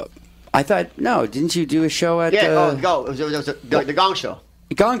 I thought, no, didn't you do a show at Yeah. It was the Gong Show.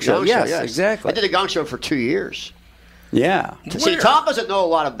 Gong Show? Gong Yes, exactly. I did the Gong Show for 2 years. Yeah. See, Tom doesn't know a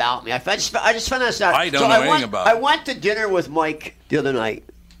lot about me. I just found this out. I don't know anything about I it. went to dinner with Mike the other night.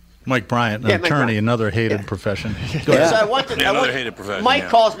 Mike Bryant, an Yeah, Mike attorney, Bryant. another hated profession. Go Yeah. ahead. So I went to Another hated profession, Mike yeah.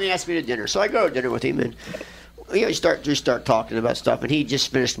 calls me and asks me to dinner. So I go to dinner with him, and we start talking about stuff. And he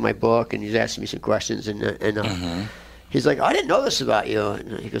just finished my book, and he's asking me some questions. And he's like, "I didn't know this about you."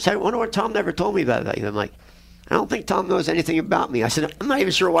 And he goes, "I wonder what Tom never told me about you." I'm like, "I don't think Tom knows anything about me." I said, "I'm not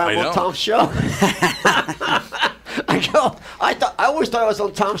even sure why I'm I on know. Tom's show." I go, I always thought I was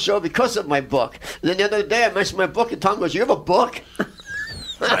on Tom's show because of my book. And then the other day I mentioned my book, and Tom goes, "You have a book?"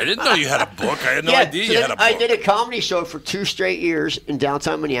 I didn't know you had a book. I had no Yeah, idea so you then had a book. I did a comedy show for 2 straight years in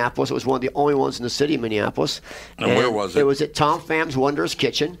downtown Minneapolis. It was one of the only ones in the city of Minneapolis. And where was it? It was at Tom Pham's Wondrous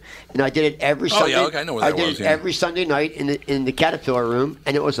Kitchen, and I did it every Oh, Sunday. yeah, okay, I know where that did was, it yeah. every Sunday night in the Caterpillar Room,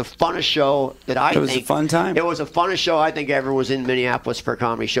 and it was the funnest show that I think. It was a fun time. It was the funnest show I think ever was in Minneapolis for a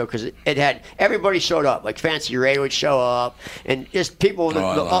comedy show because it had everybody showed up. Like Fancy Ray would show up, and just people.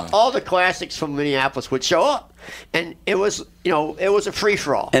 I love it. All the classics from Minneapolis would show up. And it was, it was a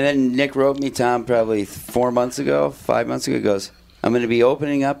free-for-all. And then Nick wrote me, Tom, probably 5 months ago, goes, I'm going to be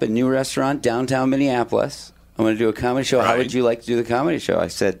opening up a new restaurant downtown Minneapolis. I'm going to do a comedy show. How Right. would you like to do the comedy show? I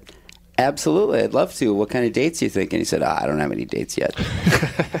said, absolutely, I'd love to. What kind of dates do you think? And he said, I don't have any dates yet.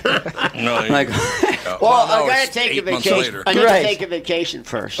 No, I'm like, Well, now I got it's to take a 8 months vacation. later. I need Right. to take a vacation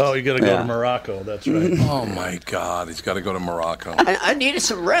first. Oh, you got to go Yeah. to Morocco. That's right. Oh my God, he's got to go to Morocco. I needed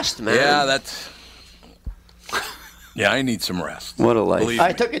some rest, man. Yeah, that's. Yeah, I need some rest. What a life. Believe I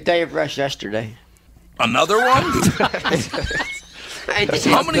me. took a day of rest yesterday. Another one? I just-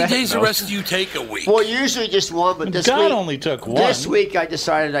 How many days of rest do you take a week? Well, usually just one, but this God week only took one. This week I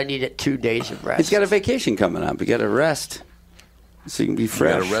decided I needed 2 days of rest. He's got a vacation coming up. You got to rest so you can be You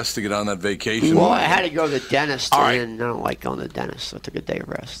fresh. got to rest to get on that vacation. Well, I had to go to the dentist, All right. and I don't like going to the dentist, so I took a day of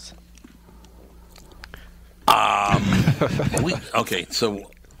rest. Okay,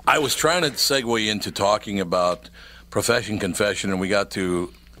 so I was trying to segue into talking about profession confession, and we got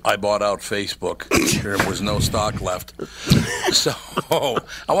to I bought out Facebook. There was no stock left. So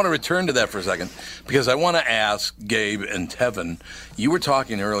I want to return to that for a second because I want to ask Gabe and Tevin. You were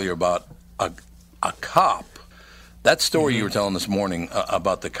talking earlier about a cop. That story you were telling this morning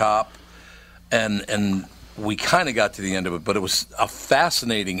about the cop, and we kind of got to the end of it, but it was a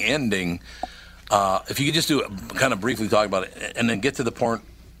fascinating ending. If you could just kind of briefly talk about it, and then get to the point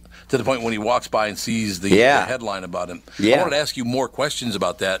when he walks by and sees the headline about him. Yeah. I wanted to ask you more questions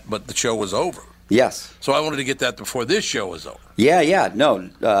about that, but the show was over. Yes. So I wanted to get that before this show was over. Yeah. No,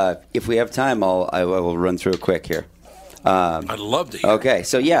 if we have time, I will run through it quick here. I'd love to hear. Okay,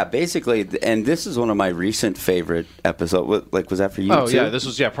 so yeah, basically, and this is one of my recent favorite episodes. Like, was that for you Oh too? yeah, this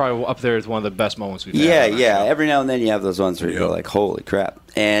was probably up there as one of the best moments we've Yeah, had. yeah. Every now and then you have those ones where you go like, holy crap.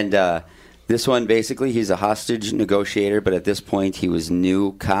 And this one, basically, he's a hostage negotiator, but at this point he was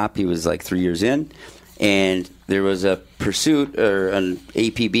new cop. He was like 3 years in. And there was a pursuit or an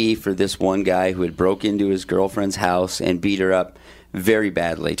APB for this one guy who had broke into his girlfriend's house and beat her up very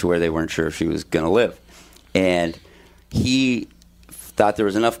badly to where they weren't sure if she was going to live. And he thought there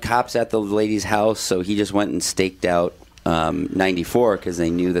was enough cops at the lady's house, so he just went and staked out 94 because they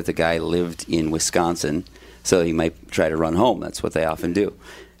knew that the guy lived in Wisconsin, so he might try to run home. That's what they often do.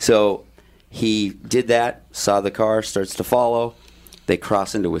 So he did that, saw the car, starts to follow. They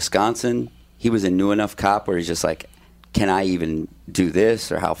cross into Wisconsin. He was a new enough cop where he's just like, can I even do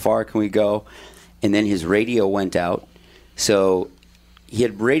this, or how far can we go? And then his radio went out, so he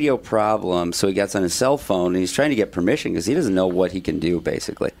had radio problems, so he gets on his cell phone, and he's trying to get permission because he doesn't know what he can do,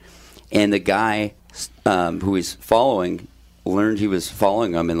 basically. And the guy who he's following learned he was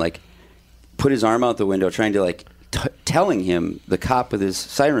following him and, like, put his arm out the window trying to, like, telling him, the cop with his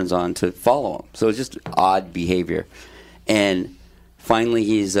sirens on, to follow him. So it's just odd behavior. And finally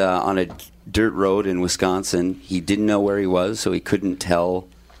he's on a dirt road in Wisconsin. He didn't know where he was, so he couldn't tell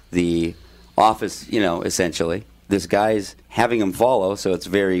the office, essentially. This guy's having him follow, so it's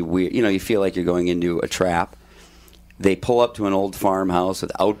very weird. You feel like you're going into a trap. They pull up to an old farmhouse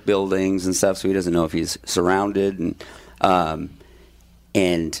with outbuildings and stuff, so he doesn't know if he's surrounded.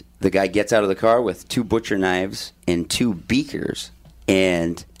 And the guy gets out of the car with 2 butcher knives and 2 beakers,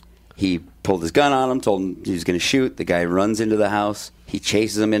 and he pulled his gun on him, told him he was going to shoot. The guy runs into the house. He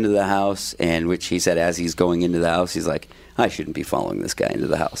chases him into the house, and which he said as he's going into the house, he's like, I shouldn't be following this guy into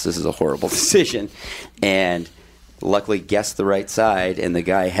the house. This is a horrible decision. And luckily guessed the right side, and the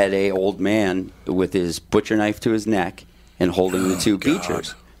guy had a old man with his butcher knife to his neck and holding the 2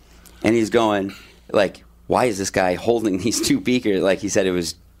 beakers. And he's going, like, why is this guy holding these 2 beakers? Like, he said it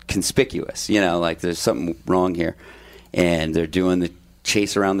was conspicuous, like there's something wrong here. And they're doing the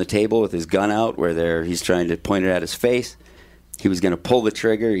chase around the table with his gun out where he's trying to point it at his face. He was going to pull the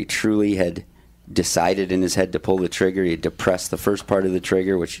trigger. He truly had decided in his head to pull the trigger. He had depressed the first part of the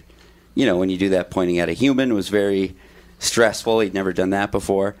trigger, which, when you do that pointing at a human, was very stressful. He'd never done that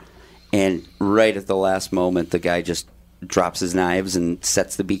before. And right at the last moment, the guy just drops his knives and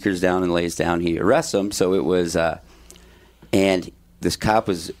sets the beakers down and lays down. He arrests him. So it was, and this cop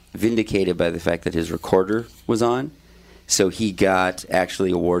was vindicated by the fact that his recorder was on. So he got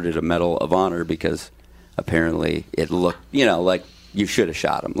actually awarded a Medal of Honor because apparently it looked, like you should have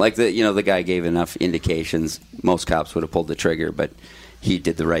shot him. Like the guy gave enough indications. Most cops would have pulled the trigger, but he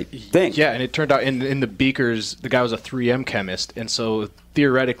did the right thing. Yeah, and it turned out in the beakers, the guy was a 3M chemist, and so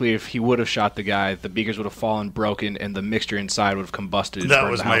theoretically, if he would have shot the guy, the beakers would have fallen, broken, and the mixture inside would have combusted. That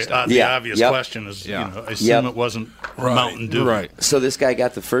was the obvious question. Is I assume it wasn't Mountain Dew. Right. So this guy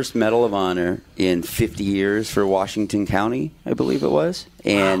got the first Medal of Honor in 50 years for Washington County, I believe it was,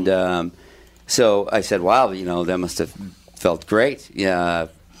 and so I said, "Wow, that must have felt great." Yeah,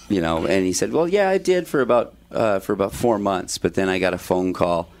 and he said, "Well, yeah, I did for about 4 months, but then I got a phone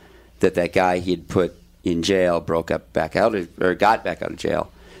call that guy he had put in jail got back out of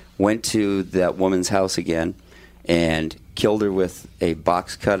jail, went to that woman's house again, and killed her with a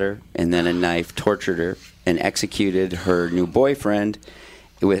box cutter and then a knife, tortured her, and executed her new boyfriend,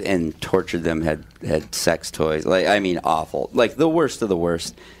 and tortured them, had sex toys. Like, I mean, awful. Like, the worst of the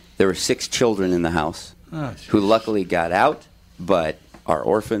worst. There were 6 children in the house who luckily got out, but are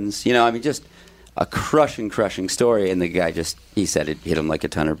orphans. You know, I mean, just a crushing story. And the guy he said it hit him like a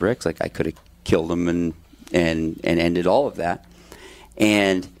ton of bricks. Like, I could have killed him and ended all of that.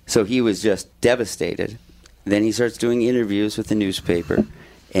 And so he was just devastated. Then he starts doing interviews with the newspaper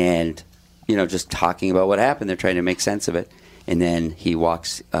and, you know, just talking about what happened. They're trying to make sense of it. And then he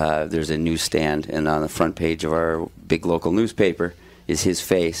walks, there's a newsstand, and on the front page of our big local newspaper is his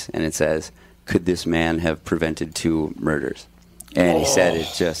face, and it says, "Could this man have prevented 2 murders?" And he said it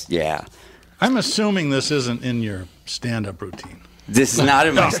just, yeah. I'm assuming this isn't in your stand-up routine. This is not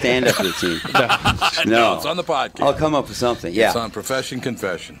in my stand-up routine. No. It's on the podcast. I'll come up with something, yeah. It's on Profession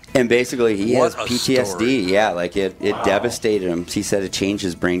Confession. And basically, he What has a PTSD. story. Yeah, like it devastated him. He said it changed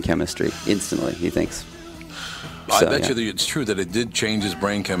his brain chemistry instantly, he thinks. I bet you that it's true that it did change his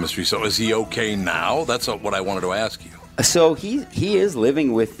brain chemistry. So is he okay now? That's what I wanted to ask you. So he is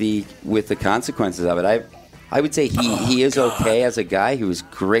living with the consequences of it. I would say he is okay as a guy. He was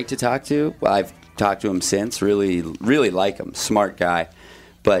great to talk to. I've talked to him since. Really like him. Smart guy.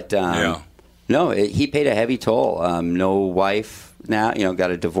 But no, he paid a heavy toll. No wife now. You know,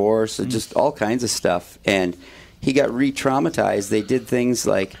 got a divorce. Just all kinds of stuff. And he got re-traumatized. They did things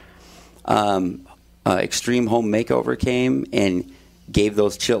like Extreme Home Makeover came and gave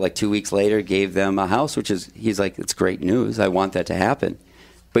those children, like 2 weeks later, gave them a house, he's like, it's great news. I want that to happen.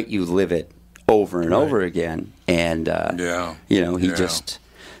 But you live it over and over again. And, you know,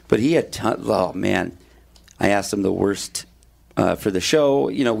 but he had oh man, I asked him the worst for the show.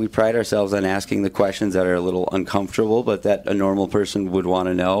 You know, we pride ourselves on asking the questions that are a little uncomfortable, but that a normal person would want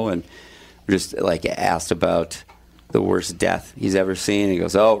to know. And just like asked about the worst death he's ever seen. He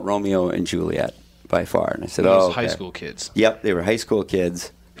goes, Romeo and Juliet. By far. And I said, those high school kids. Yep, they were high school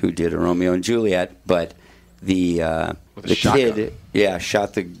kids who did a Romeo and Juliet, but the kid,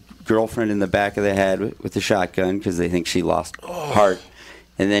 shot the girlfriend in the back of the head with the shotgun because they think she lost heart,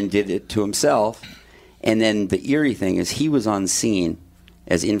 and then did it to himself. And then the eerie thing is he was on scene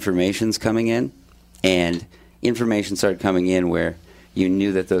as information's coming in, and information started coming in where you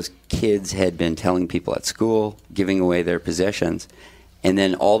knew that those kids had been telling people at school, giving away their possessions. And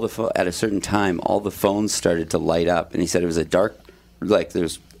then at a certain time, all the phones started to light up. And he said it was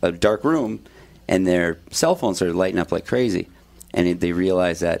there's a dark room, and their cell phones started lighting up like crazy. And they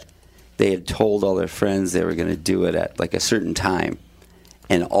realized that they had told all their friends they were going to do it at like a certain time.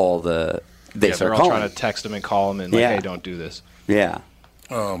 And they're all trying to text them and call them and hey, don't do this. Yeah.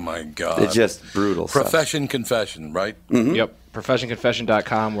 Oh, my God. It's just brutal Profession Confession, right? Mm-hmm. Yep.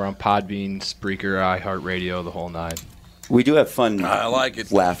 ProfessionConfession.com. We're on Podbean, Spreaker, iHeartRadio, the whole 9. We do have fun, I like it,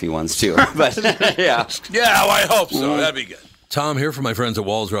 laughy ones too. But yeah, I hope so. That'd be good. Tom here from my friends at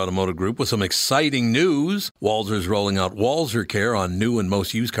Walzer Automotive Group with some exciting news. Walzer's rolling out Walzer Care on new and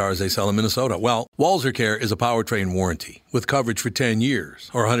most used cars they sell in Minnesota. Well, Walzer Care is a powertrain warranty with coverage for 10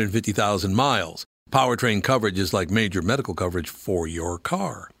 years or 150,000 miles. Powertrain coverage is like major medical coverage for your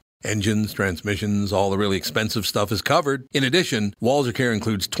car. Engines, transmissions, all the really expensive stuff is covered. In addition, Walzer Care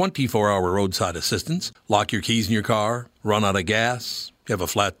includes 24-hour roadside assistance. Lock your keys in your car, run out of gas, you have a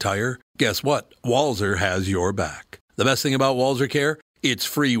flat tire. Guess what? Walzer has your back. The best thing about Walzer Care, it's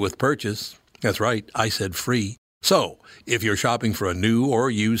free with purchase. That's right, I said free. So, if you're shopping for a new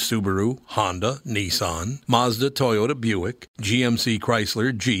or used Subaru, Honda, Nissan, Mazda, Toyota, Buick, GMC,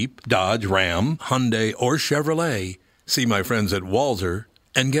 Chrysler, Jeep, Dodge, Ram, Hyundai, or Chevrolet, see my friends at Walzer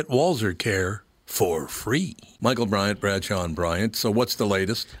and get Walzer Care for free. Michael Bryant, Bradshaw and Bryant. So what's the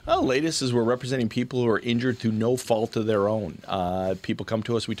latest? The latest is we're representing people who are injured through no fault of their own. People come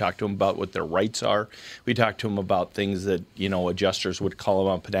to us. We talk to them about what their rights are. We talk to them about things that, you know, adjusters would call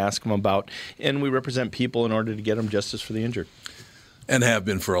them up and ask them about. And we represent people in order to get them justice for the injured. And have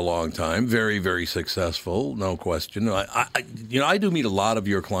been for a long time. Very, very successful, no question. I do meet a lot of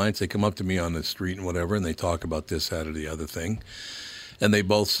your clients. They come up to me on the street and whatever, and they talk about this, that, or the other thing. And they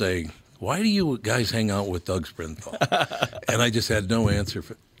both say, why do you guys hang out with Doug Sprinthal? And I just had no answer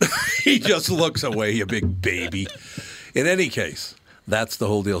for He just looks away, you big baby. In any case, that's the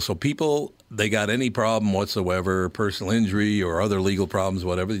whole deal. So people, they got any problem whatsoever, personal injury or other legal problems,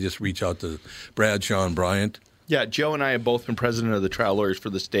 whatever, they just reach out to Bradshaw and Bryant. Yeah, Joe and I have both been president of the trial lawyers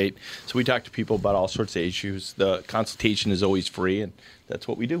for the state, so we talk to people about all sorts of issues. The consultation is always free, and that's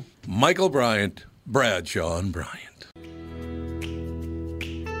what we do. Michael Bryant, Bradshaw and Bryant.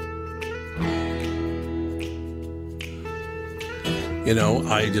 You know,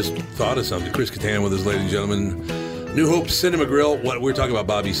 I just thought of something. Chris Kattan with us, ladies and gentlemen. New Hope Cinema Grill. What we're talking about,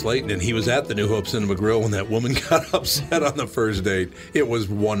 Bobby Slayton, and he was at the New Hope Cinema Grill when that woman got upset on the first date. It was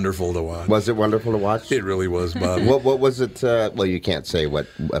wonderful to watch. Was it wonderful to watch? It really was, Bobby. What was it? Well, you can't say what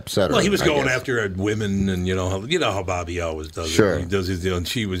upset her. Well, he was I going guess. after women, and you know how Bobby always does. Sure. He does his deal, and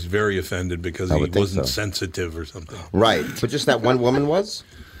she was very offended because I he would think wasn't so. sensitive or something. Right, but just that one woman was.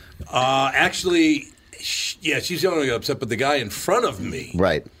 Actually, she's the only one who got upset, but the guy in front of me,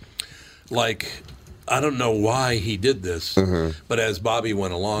 Right. like. I don't know why he did this, but as Bobby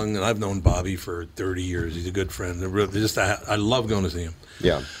went along, and I've known Bobby for 30 years, he's a good friend. I love going to see him.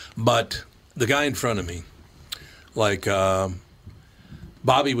 Yeah. But the guy in front of me, like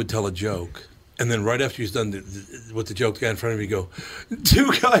Bobby would tell a joke, and then right after he's done with the joke, the guy in front of me would go,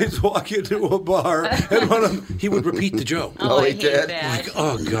 2 guys walk into a bar, and one of them, he would repeat the joke. Oh, he did? Like,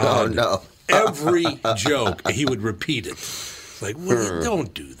 oh, God. Oh, no. Every joke, he would repeat it. It's like,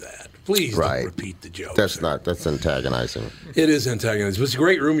 don't do that. Please don't repeat the joke. That's antagonizing. It is antagonizing. It's a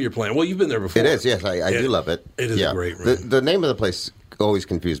great room you're playing. Well, you've been there before. It is, yes. I do love it. It is a great room. The name of the place always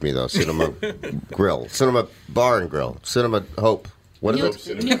confused me, though. Cinema Grill. Cinema Bar and Grill. Cinema Hope. What is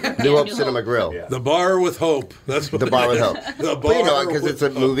it? New Hope Cinema Grill. The Bar with Hope. That's what The Bar with Hope. The But, you know, Bar because it's a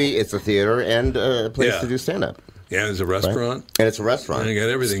movie, it's a theater, and a place to do stand-up. Yeah, there's a restaurant. And it's a restaurant. And you got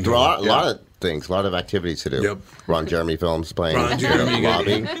everything A going. lot of things, a lot of activities to do. Yep. Ron Jeremy films playing. Ron Jeremy,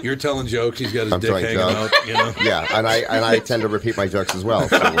 lobby. you're telling jokes. He's got his I'm dick telling hanging jokes. out. You know. Yeah, and I tend to repeat my jokks as well.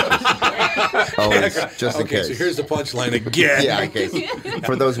 So always, just in case. So here's the punchline again. Yeah, in case.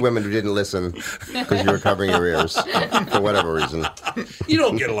 For those women who didn't listen because you were covering your ears for whatever reason. You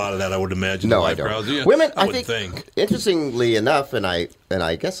don't get a lot of that, I would imagine. No, in I live don't. crowds, do you? Women, I I would think, interestingly enough, and I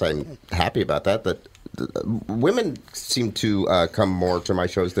guess I'm happy about that women seem to come more to my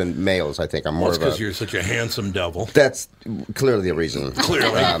shows than males. I think I'm more of a. Because you're such a handsome devil. That's clearly a reason.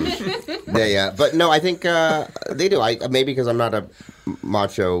 Clearly. But no, I think they do. Maybe because I'm not a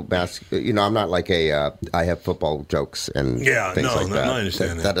macho I'm not like I have football jokes and things like that. I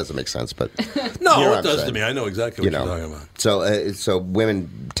understand that. That doesn't make sense, but no, it does to me. I know exactly what you're talking about. So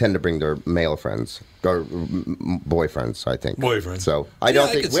women tend to bring their male friends or boyfriends. I think boyfriends. So I don't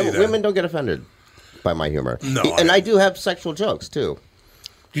think can see that. women don't get offended by my humor. No, I do have sexual jokes too.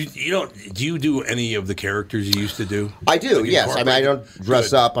 Do you do any of the characters you used to do? I do, like yes. I mean, I don't dress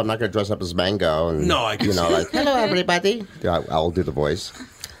Good. up. I'm not going to dress up as Mango. And, No, I can see like, that. hello, everybody. I'll do the voice,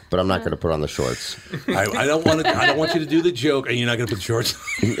 but I'm not going to put on the shorts. I don't want to. I don't want you to do the joke, and you're not going to put shorts.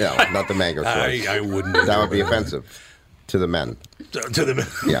 No, not the Mango shorts. I wouldn't. That would be offensive to the men. To the men.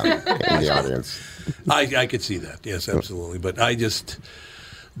 Yeah, in the audience. I could see that. Yes, absolutely. But I just.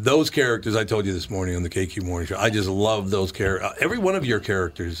 Those characters I told you this morning on the KQ Morning Show, I just love those characters. Every one of your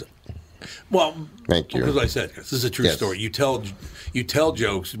characters. Well, thank you. Because I said this is a true story. You tell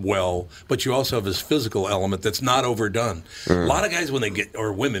jokes well, but you also have this physical element that's not overdone. A lot of guys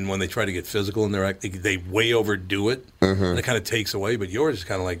women when they try to get physical in their act, they way overdo it. And it kind of takes away. But yours is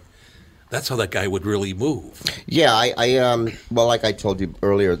kind of like. That's how that guy would really move. Yeah, well, like I told you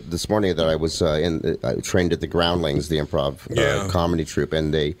earlier this morning that I was I trained at the Groundlings, the improv comedy troupe,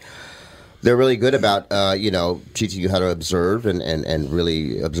 and they're really good about teaching you how to observe and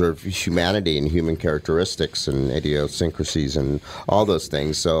really observe humanity and human characteristics and idiosyncrasies and all those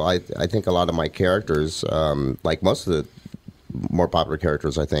things. So I think a lot of my characters, like most of the more popular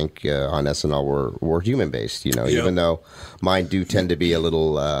characters, I think, on SNL were human based. Even though mine do tend to be a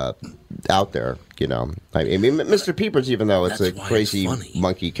little out there. I mean, Mr. Peepers, even though it's a crazy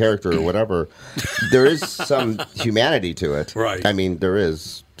monkey character or whatever, there is some humanity to it. Right. I mean, there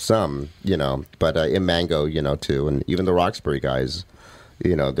is some. But in Mango, too, and even the Roxbury guys,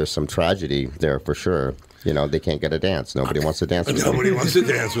 there's some tragedy there for sure. They can't get a dance. Nobody wants to dance with them. Nobody wants to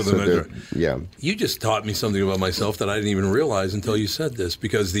dance with them. Yeah. You just taught me something about myself that I didn't even realize until you said this.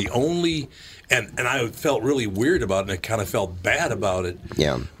 Because the only, and I felt really weird about it, and I kind of felt bad about it.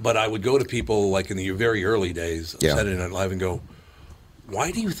 Yeah. But I would go to people like in the very early days of Yeah. Saturday Night Live and go, why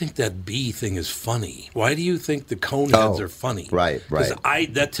do you think that bee thing is funny? Why do you think the cone heads are funny? Right. Because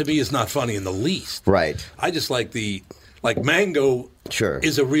that to me is not funny in the least. Right. I just like Mango. Sure.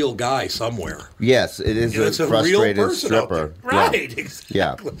 Is a real guy somewhere. Yes, it is It's a a real frustrated person out stripper. there. Right, Yeah. exactly.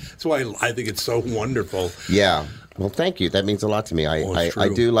 Yeah. That's why I think it's so wonderful. Yeah. Well, thank you. That means a lot to me. it's I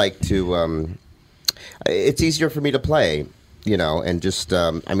true. do like to. It's easier for me to play, and just.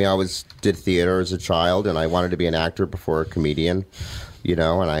 I always did theater as a child, and I wanted to be an actor before a comedian. And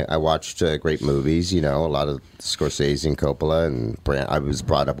I watched great movies, a lot of Scorsese and Coppola, and I was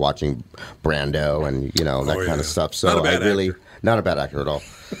brought up watching Brando and, that kind of stuff. So not a bad actor at all.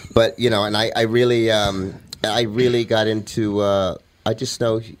 But, and I really got into I just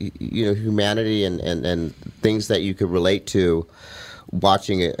know, humanity and things that you could relate to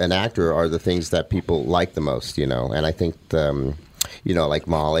watching an actor are the things that people like the most, And I think, like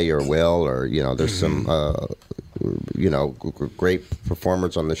Molly or Will or, there's some, great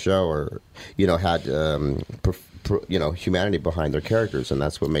performers on the show or, had, humanity behind their characters, and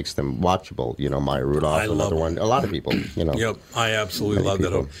that's what makes them watchable. Maya Rudolph, another one. A lot of people, Yep, I absolutely love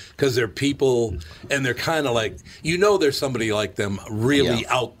people. that because they're people, and they're kind of like there's somebody like them really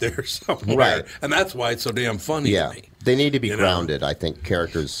out there somewhere, Right. and that's why it's so damn funny to me. They need to be grounded. I think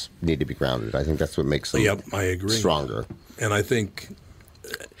characters need to be grounded. I think that's what makes them. Yep, I agree. Stronger. And I think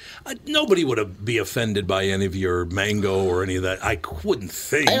nobody would be offended by any of your mango or any of that. I wouldn't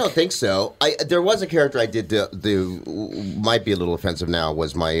think. I don't think so. There was a character I did do might be a little offensive now.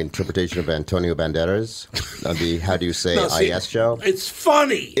 Was my interpretation of Antonio Banderas on the How Do You Say IS show? It's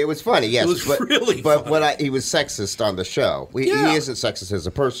funny. It was funny. Yes, It was really But funny. he was sexist on the show. He isn't sexist as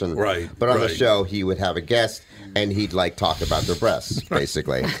a person, Right? But on the right. show, he would have a guest and he'd talk about their breasts,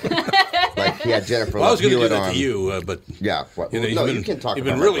 basically. He had Jennifer Well, I was going to do Hewitt that on. to you, but yeah, you can talk. You've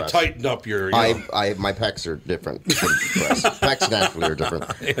about been my really breasts. tightened up your. My pecs are different. From breasts. Pecs naturally are different.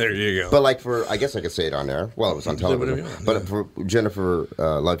 There you go. But I guess I could say it on there. Well, it was on television. But for Jennifer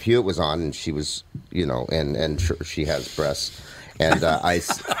Love Hewitt was on, and she was, and she has breasts. And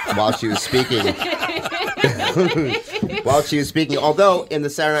while she was speaking. Although in the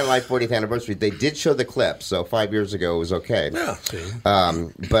Saturday Night Live 40th anniversary, they did show the clip. So 5 years ago, it was okay. Yeah, see.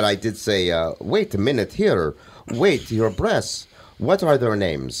 But I did say, wait a minute here. Wait, your breasts. What are their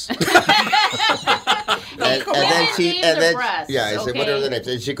names? and then I said, what are their names?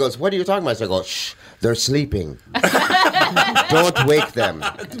 And she goes, what are you talking about? So I go, shh, they're sleeping. Don't wake them.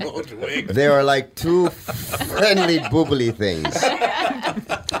 Don't wake them. They are like two friendly boobly things.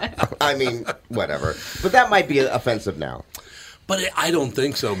 I mean, whatever. But that might be offensive now. But I don't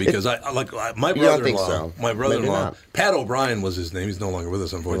think so because my brother-in-law. You don't think so? My Maybe brother-in-law, not. Pat O'Brien was his name. He's no longer with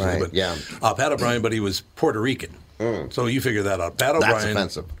us, unfortunately. Right, But yeah. Pat O'Brien, but he was Puerto Rican. So you figure that out. Pat That's O'Brien.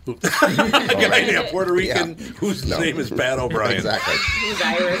 offensive. A guy named Puerto Rican whose name is Pat O'Brien. Exactly. He's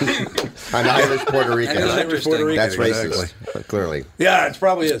Irish. An Irish Puerto Rican. An Irish Puerto Rican. That's racist. Exactly. Clearly. Yeah, it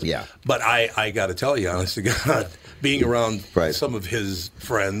probably is. Yeah. But I got to tell you, honest to God, being around some of his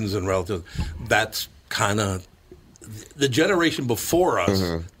friends and relatives, that's kind of the generation before us.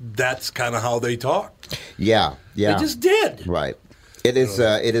 That's kind of how they talk. Yeah. They just did. Right. It is.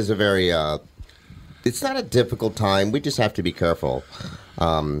 It is a very. It's not a difficult time. We just have to be careful.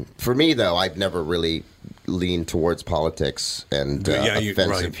 For me, though, I've never really leaned towards politics and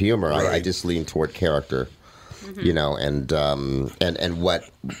offensive humor. I just lean toward character, and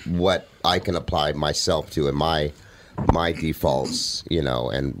what I can apply myself to and my defaults,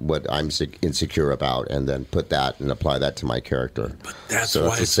 and what I'm insecure about, and then put that and apply that to my character. But that's so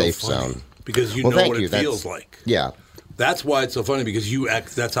why it's a it's safe so funny, zone because you Well, know thank what you. it That's- feels like. Yeah. That's why it's so funny because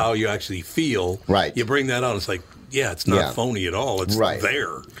that's how you actually feel. Right. You bring that out. It's like, it's not phony at all. It's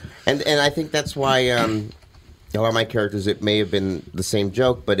there. And I think that's why a lot of my characters, it may have been the same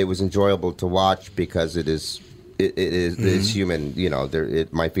joke, but it was enjoyable to watch because it is human.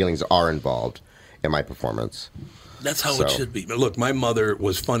 My feelings are involved in my performance. That's how it should be. But look, my mother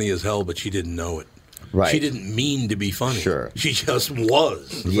was funny as hell, but she didn't know it. Right. She didn't mean to be funny. Sure. She just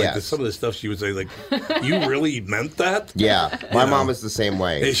was. Like some of the stuff she would say, like, you really meant that? Yeah. My mom was the same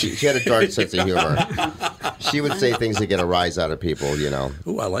way. She had a dark sense of humor. She would say things to get a rise out of people,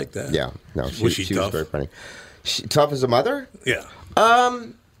 Ooh, I like that. Yeah. No, Was she was tough? very funny. Tough as a mother? Yeah.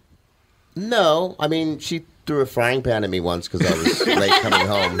 No. I mean, she threw a frying pan at me once because I was late coming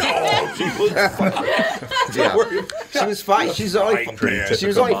home. No, she was Yeah. She was fine. She was only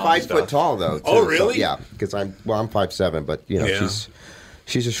 5 foot tall though. Too. Oh, really? So, yeah, because I'm 5'7", but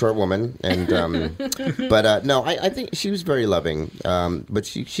she's a short woman, and but no, I think she was very loving.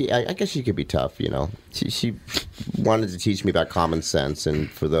 But I guess she could be tough. She wanted to teach me about common sense, and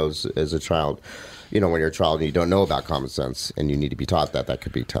for those as a child. When you're a child and you don't know about common sense and you need to be taught that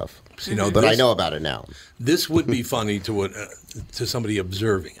could be tough. But I know about it now. This would be funny to somebody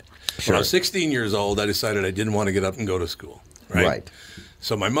observing it. Sure. When I was 16 years old, I decided I didn't want to get up and go to school. Right.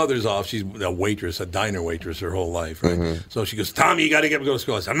 So my mother's off. She's a waitress, a diner waitress her whole life. Right. So she goes, Tommy, you got to get up and go to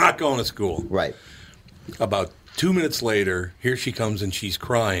school. I said, I'm not going to school. Right. About 2 minutes later, here she comes and she's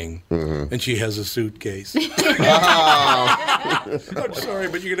crying, and she has a suitcase. I'm sorry,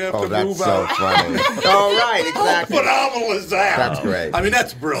 but you're going to have to move out. That's so funny. Oh, right, exactly. How phenomenal is that? That's great. I mean,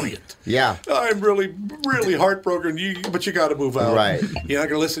 that's brilliant. Yeah. I'm really, really heartbroken, but you got to move out. Right. You're not going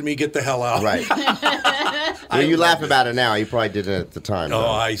to listen to me. Get the hell out. Right. Well, you laugh about it now. You probably didn't at the time. Oh, though.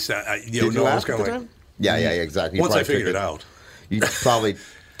 I Did you laugh was kind at of the like, time? Yeah, exactly. You once I probably figured it out. You probably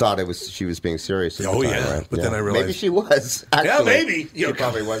thought she was being serious. At the time, right? But then I realized maybe she was. Actually, yeah, maybe she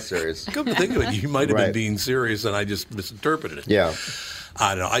probably was serious. Come to think of it, you might have been being serious, and I just misinterpreted it. Yeah.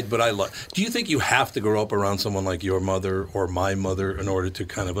 I don't know. But I love. Do you think you have to grow up around someone like your mother or my mother in order to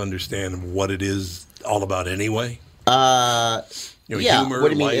kind of understand what it is all about anyway? Yeah. Humor,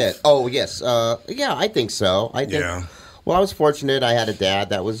 What do you mean? life? Oh, yes. Yeah, I think so. Yeah. Well, I was fortunate. I had a dad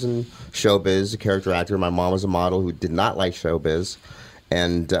that was in showbiz, a character actor. My mom was a model who did not like showbiz.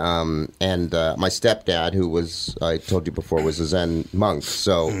 And my stepdad, who was, I told you before, was a Zen monk.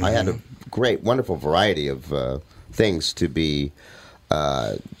 So I had a great, wonderful variety of things to be,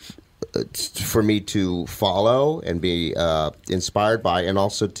 for me to follow and be inspired by, and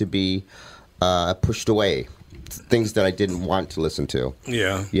also to be pushed away. Things that I didn't want to listen to.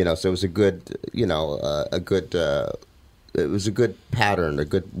 Yeah. So it was a good, it was a good pattern, a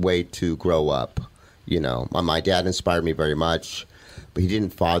good way to grow up. My dad inspired me very much. But he didn't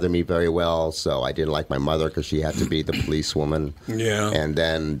father me very well, so I didn't like my mother because she had to be the policewoman. Yeah. And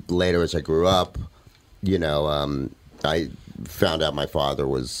then later, as I grew up, I found out my father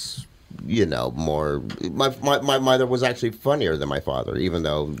was, more. My mother was actually funnier than my father, even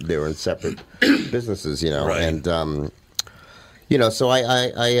though they were in separate businesses. Right. And so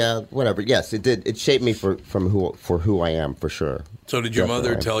I whatever. Yes, it did. It shaped me for who I am, for sure. So did your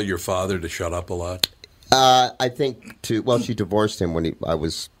mother tell your father to shut up a lot? I think she divorced him when I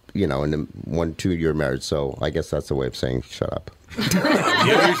was, in a 1-2 year marriage. So I guess that's a way of saying shut up.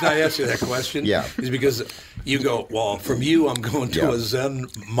 The only reason I asked you that question is because you go, well, from you, I'm going to a Zen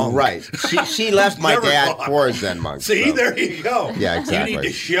monk. Right. She left my dad for a Zen monk. See, so. There you go. Yeah, exactly. You need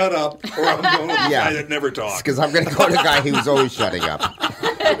to shut up, or I'm going with the guy that never talks. Because I'm going to go to the guy who's always shutting up.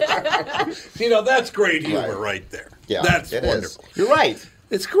 That's great humor right there. Yeah, that's it wonderful. Is. You're right.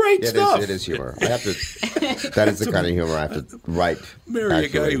 It's great stuff. It is humor. I have to. That is the kind of humor I have to write. Marry a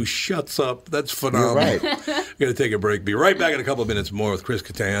guy who shuts up. That's phenomenal. You're right. Going to take a break. Be right back in a couple of minutes more with Chris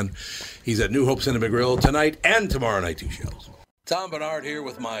Kattan. He's at New Hope Cinema Grill tonight and tomorrow night, 2 shows. Tom Bernard here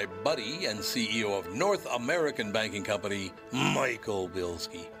with my buddy and CEO of North American Banking Company, Michael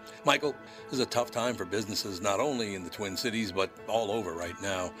Bilski. Michael, this is a tough time for businesses not only in the Twin Cities, but all over right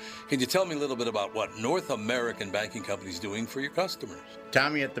now. Can you tell me a little bit about what North American Banking Company is doing for your customers?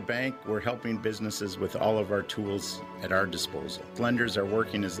 Tommy, at the bank, we're helping businesses with all of our tools at our disposal. Lenders are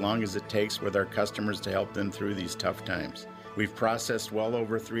working as long as it takes with our customers to help them through these tough times. We've processed well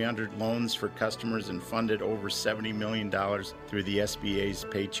over 300 loans for customers and funded over $70 million through the SBA's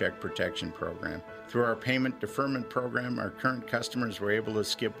Paycheck Protection Program. Through our payment deferment program, our current customers were able to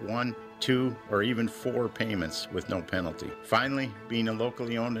skip 1, 2, or even 4 payments with no penalty. Finally, being a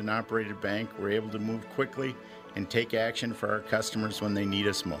locally owned and operated bank, we're able to move quickly and take action for our customers when they need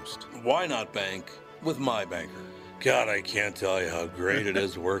us most. Why not bank with my banker? God, I can't tell you how great it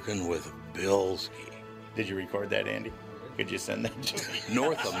is working with Bilski. Did you record that, Andy? Could you send that to me?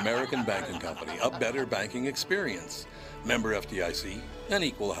 North American Banking Company, a better banking experience. Member FDIC, an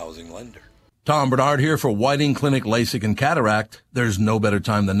equal housing lender. Tom Bernard here for Whiting Clinic LASIK and Cataract. There's no better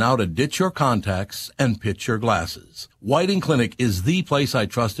time than now to ditch your contacts and pitch your glasses. Whiting Clinic is the place I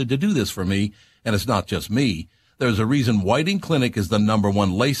trusted to do this for me, and it's not just me. There's a reason Whiting Clinic is the #1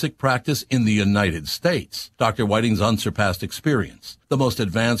 LASIK practice in the United States. Dr. Whiting's unsurpassed experience, the most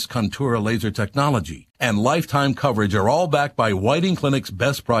advanced Contura laser technology, and lifetime coverage are all backed by Whiting Clinic's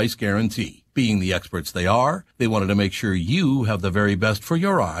best price guarantee. Being the experts they are, they wanted to make sure you have the very best for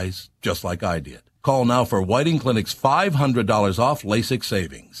your eyes, just like I did. Call now for Whiting Clinic's $500 off LASIK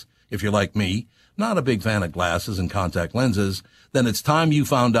savings. If you're like me, not a big fan of glasses and contact lenses, then it's time you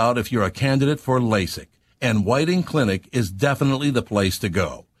found out if you're a candidate for LASIK. And Whiting Clinic is definitely the place to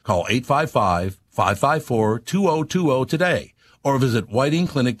go. Call 855-554-2020 today or visit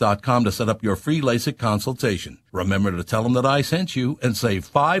whitingclinic.com to set up your free LASIK consultation. Remember to tell them that I sent you and save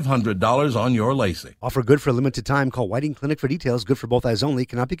 $500 on your LASIK. Offer good for a limited time. Call Whiting Clinic for details. Good for both eyes only.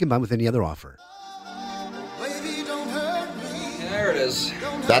 Cannot be combined with any other offer. There it is.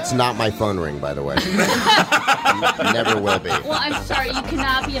 That's not my phone ring, by the way. Never will be. Well, I'm sorry. You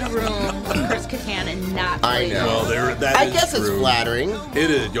cannot be in a room with Chris Kattan and not I play. know. Well, that I is guess true. it's flattering.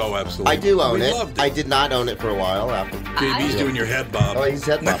 It is. Oh, absolutely. I do own We it. loved I did not own it for a while after. JB's doing your head bob. Oh, he's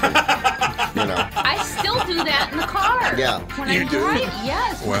head bobbing. I still do that in the car. Yeah. When You I'm do? driving,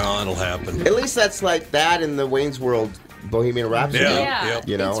 yes. Well, it'll happen. At least that's like that in the Wayne's World Bohemian Rhapsody. Yeah. Yep.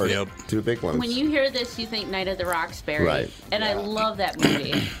 You know, or Yep. two big ones. When you hear this, you think Night of the Roxbury. Right. And I love that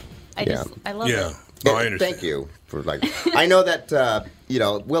movie. I love it. Oh, I understand. Thank you for I know that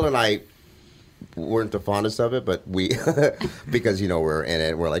Will and I weren't the fondest of it, but we because we're in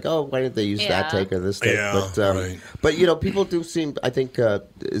it. We're like, oh, why didn't they use that take or this take? Yeah, but but people do seem. I think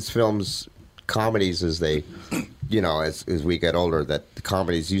as films, comedies as they. As we get older, that the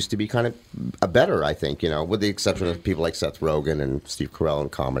comedies used to be kind of better, I think, with the exception of people like Seth Rogen and Steve Carell in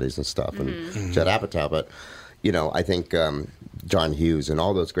comedies and stuff, and Judd Apatow. But, I think John Hughes and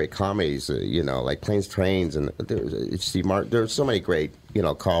all those great comedies, like Planes, Trains, and Steve Martin. There's so many great,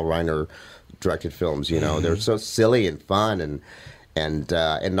 Carl Reiner directed films. They're so silly and fun, and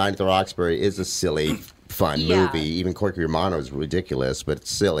Night at the Roxbury is a silly. Fun movie. Even Corky Romano is ridiculous, but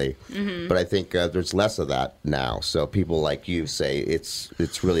it's silly. But I think there's less of that now. So people like you say it's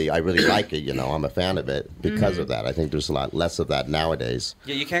really I really like it. I'm a fan of it because of that. I think there's a lot less of that nowadays.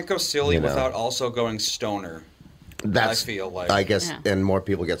 Yeah, you can't go silly without also going stoner. I feel like. I guess, and more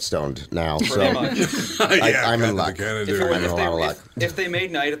people get stoned now. Pretty much. I'm in luck. If they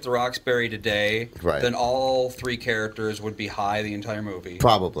made Night at the Roxbury today, right. then all three characters would be high the entire movie.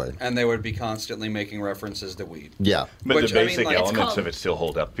 Probably. And they would be constantly making references to weed. Yeah. But the basic elements of it still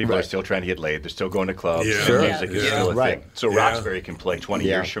hold up. People are still trying to get laid. They're still going to clubs. Yeah. Sure. Music is still a thing. So Roxbury can play 20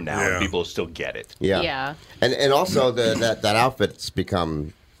 Yeah. years from now, and people will still get it. Yeah. Yeah. And also that outfit's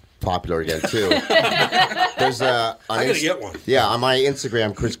become popular again too. There's I gotta get one. Yeah, on my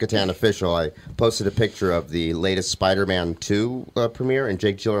Instagram, Chris Kattan Official, I posted a picture of the latest Spider-Man 2 premiere, and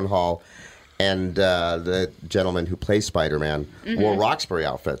Jake Gyllenhaal and the gentleman who plays Spider-Man wore Roxbury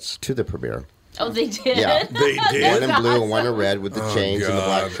outfits to the premiere. Oh, they did? Yeah. They did? One in blue and one in red with the chains and the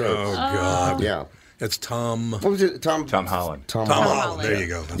black shirts. Oh, God. Yeah. It's Tom. What was it? Tom Holland. Tom Holland. There you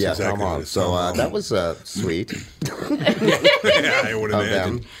go. That's yeah, exactly Tom Holland. what it is. So that was sweet. Yeah, I would Of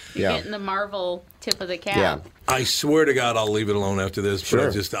imagine. them. You're Yeah. getting the Marvel tip of the cap. Yeah. I swear to God, I'll leave it alone after this.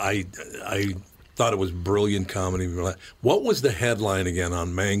 Sure. But I thought it was brilliant comedy. What was the headline again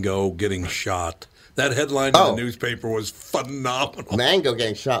on Mango getting shot? That headline in the newspaper was phenomenal. Mango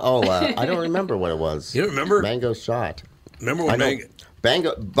getting shot. Oh, I don't remember what it was. You don't remember? Mango shot. Remember when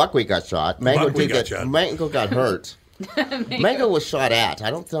Buckwheat got shot. Mango Mango got hurt. Mango was shot at. I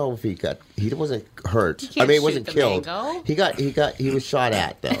don't know if he wasn't hurt. can't He shoot wasn't the killed. mango. He was shot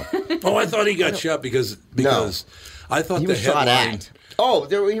at though. Oh, I thought he got shot because I thought he the was shot headline. at. Oh,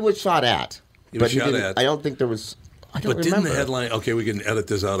 he was shot at. He was shot didn't- at. I don't think there was. I don't But remember. didn't the headline? Okay, we can edit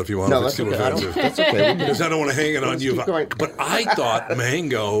this out if you want. No, It's that's too okay. offensive. That's okay. Because I don't want to hang it on Let's you. keep going. But I thought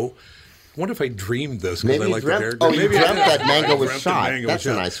Mango. I wonder if I dreamed this because Maybe I you like dreamt. the hair. Oh, you Maybe I dreamt did. that Mango I was dreamt that shot. Mango That's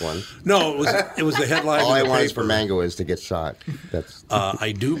was a shot. nice one. No, it was the headline. All in I the want paper. for Mango is to get shot. That's.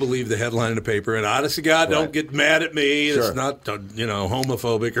 I do believe the headline in the paper, and honest to God, don't get mad at me. Sure. It's not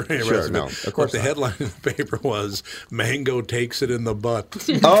homophobic or any Sure, rest of no, it. of course But the not. headline in the paper was Mango takes it in the butt.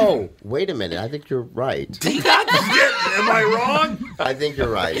 Oh, wait a minute. I think you're right. Am I wrong? I think you're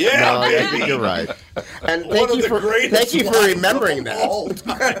right. Yeah, no, I baby. think you're right. And One thank of you the for greatest remembering lines of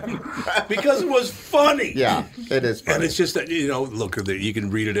that. all time. Because it was funny. Yeah, it is funny. And it's just that, look, you can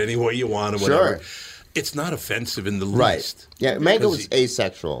read it any way you want or Sure. whatever. It's not offensive in the Right. least. Yeah, Mango Because was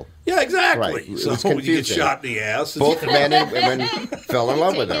asexual. Yeah, exactly. Right. It So was when you get confusing. shot in the ass. Both men and women fell in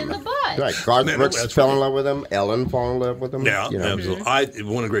love with Take it him. in the butt. Right. Garth Man, Brooks that's fell in right. love with him. Ellen fell in love with him. Yeah, you know. absolutely.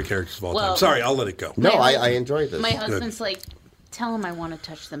 One of the great characters of all Well, time. Sorry, I'll let it go. No, My I enjoyed this. My Good. husband's like, tell him I want to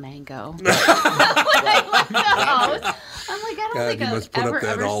touch the mango. When I left the house, I'm like, I don't God, think you I'll must put up that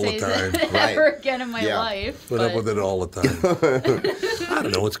ever all the say time. that Right. ever again in my Yeah. life. Put up with it all the time. I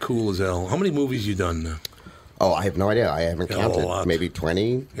don't know. It's cool as hell. How many movies you done now? Oh, I have no idea. I haven't Yeah, a counted. lot. Maybe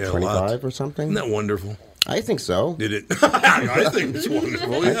 20, Yeah, a 25 lot. or something. Isn't that wonderful? I think so. Did it? I think it's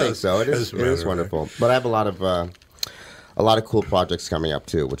wonderful. I think yes. so. It As is. a It matter is of wonderful. But I have a lot of cool projects coming up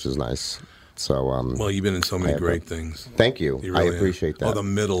too, which is nice. So. Well, you've been in so many I have great a- things. Thank you. You I really appreciate have. that. Oh, The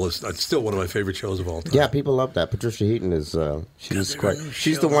Middle is it's still one of my favorite shows of all time. Yeah, people love that. Patricia Heaton is she's quite.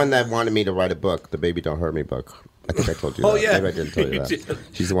 She's the one that wanted me to write a book, the Baby Don't Hurt Me book. I think I told you Oh, that. yeah. Maybe I didn't tell you You that. did.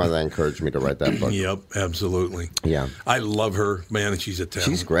 She's the one that encouraged me to write that book. Yep, absolutely. Yeah. I love her, man, and she's a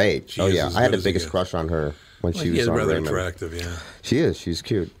talent. She's great. She Oh is yeah, as I had good the as it biggest gets. crush on her when Well, she she was is on rather Raymond. attractive, yeah. She is. She's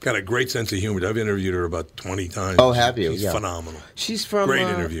cute. Got a great sense of humor. I've interviewed her about 20 times. Oh, have you? She's Yeah. phenomenal. She's from Great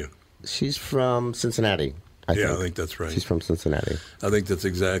interview. She's from Cincinnati. I think that's right. She's from Cincinnati. I think that's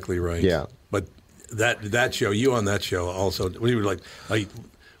exactly right. Yeah. But that show, you on that show also, we were like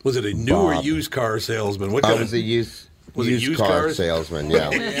was it a new or Bob. used car salesman? What I kind was of, a used used car cars? salesman.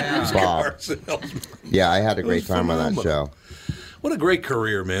 Yeah, Used Bob. car salesman. Yeah, I had a It great was time on that phenomenal. show. What a great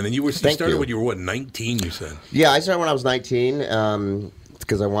career, man. And you Thank started you. when you were, what, 19, you said? Yeah, I started when I was 19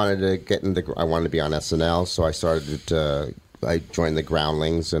 because I wanted to get into. I wanted to be on SNL, so I started. I joined the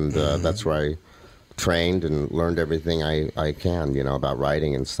Groundlings, and that's where I trained and learned everything I can, about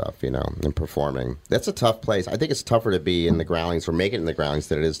writing and stuff, and performing. That's a tough place. I think it's tougher to be in the Groundlings or make it in the Groundlings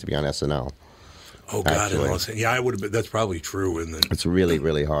than it is to be on SNL. Oh, God. I would have been. That's probably true. It's really,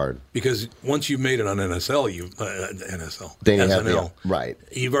 really hard. Because once you've made it on NSL, then you SNL, right.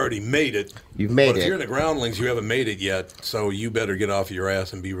 You've already made it. You've made but it. If you're in the Groundlings, you haven't made it yet, so you better get off your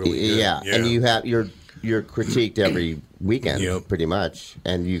ass and be really good. Yeah, and you're critiqued every weekend, pretty much,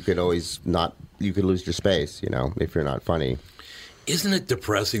 and you could always you could lose your space, if you're not funny. Isn't it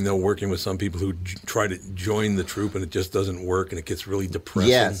depressing, though, working with some people who try to join the troupe and it just doesn't work and it gets really depressing?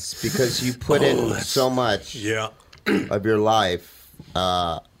 Yes, because you put in so much of your life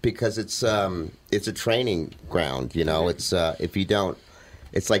because it's a training ground, It's if you don't,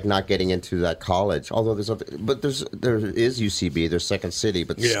 it's like not getting into that college. Although there is UCB, there's Second City,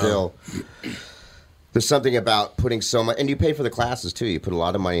 but still. There's something about putting so much, and you pay for the classes too. You put a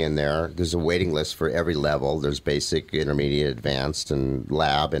lot of money in there. There's a waiting list for every level. There's basic, intermediate, advanced, and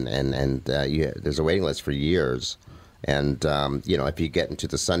lab, and there's a waiting list for years. And if you get into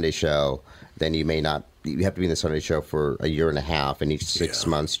the Sunday show, then you may not. You have to be in the Sunday show for a year and a half, and each 6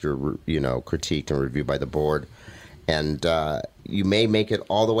 months you're critiqued and reviewed by the board, and you may make it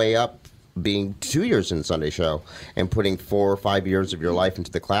all the way up. Being 2 years in the Sunday show and putting 4 or 5 years of your life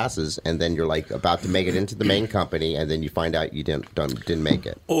into the classes, and then you're like about to make it into the main company, and then you find out you didn't make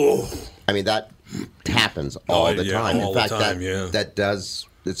it. Oh, I mean that happens all the time. All in fact, the time, that does.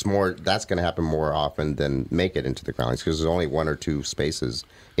 It's more. That's going to happen more often than make it into the Groundlings because there's only 1 or 2 spaces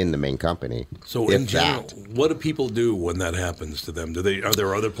in the main company. So in general, what do people do when that happens to them? Are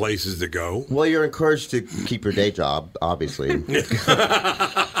there other places to go? Well, you're encouraged to keep your day job, obviously.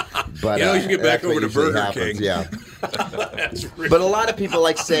 But you get back over to Burger King. Yeah. But a lot of people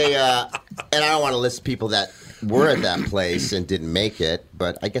say, and I don't want to list people that were at that place and didn't make it,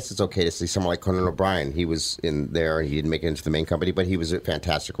 but I guess it's okay to see someone like Conan O'Brien. He was in there and he didn't make it into the main company, but he was a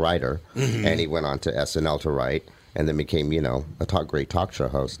fantastic writer, and he went on to SNL to write, and then became, a great talk show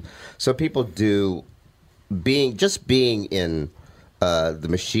host. So people do being in the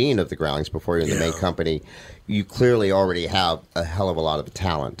machine of the Groundlings before you're in the main company. You clearly already have a hell of a lot of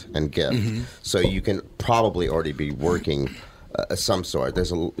talent and gift, so you can probably already be working some sort.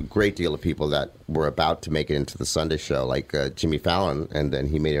 There's a great deal of people that were about to make it into the Sunday show, like Jimmy Fallon, and then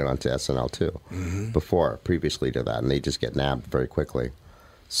he made it onto SNL too, previously to that, and they just get nabbed very quickly.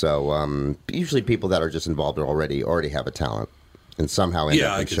 So usually people that are just involved already have a talent, and somehow end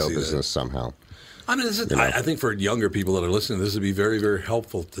up in show business somehow. I mean, I think for younger people that are listening, this would be very, very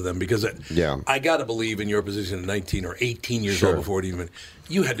helpful to them because I got to believe in your position at 19 or 18 years old before it even,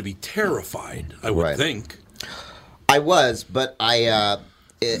 you had to be terrified, I would think. I was, but I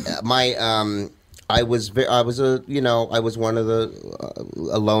was one of a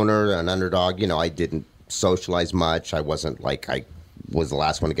loner, an underdog. I didn't socialize much. I wasn't I was the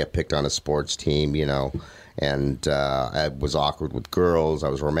last one to get picked on a sports team, And I was awkward with girls. I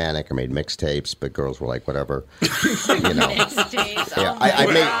was romantic. I made mixtapes, but girls were like, whatever. Mixtapes. Yeah, I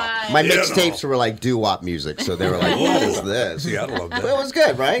made my mixtapes were like doo-wop music, so they were like, "What is this?" Yeah, I love that. Well, it was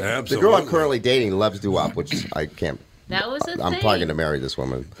good, right? Absolutely. The girl I'm currently dating loves doo-wop, which I can't. That was a thing. I'm probably going to marry this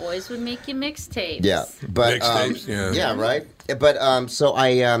woman. Boys would make you mixtapes. Yeah, but mixtapes. Yeah, right. But so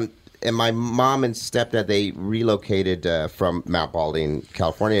I. And my mom and stepdad, they relocated from Mount Baldy,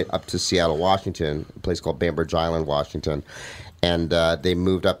 California, up to Seattle, Washington, a place called Bainbridge Island, Washington. And they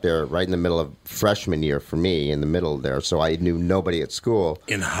moved up there right in the middle of freshman year for me, in the middle there. So I knew nobody at school.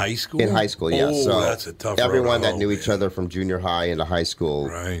 In high school? In high school, yeah. Oh, so that's a tough everyone road that knew each other from junior high into high school,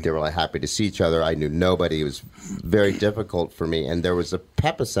 they were like happy to see each other. I knew nobody. It was very difficult for me. And there was a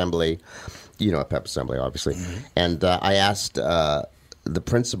pep assembly, a pep assembly, obviously. And I asked the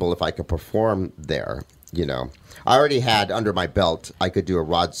principal if I could perform there, I already had under my belt, I could do a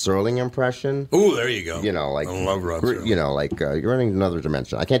Rod Serling impression. Oh, there you go. Like I love Rod Serling. You're in another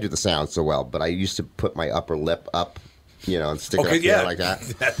dimension. I can't do the sound so well, but I used to put my upper lip up, and stick it up there like that.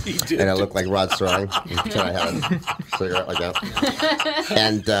 He did. And I looked like Rod Serling until I had a cigarette like that.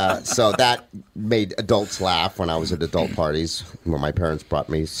 And so that made adults laugh when I was at adult parties when my parents brought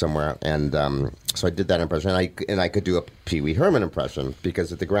me somewhere. And so I did that impression. And I could do a Pee Wee Herman impression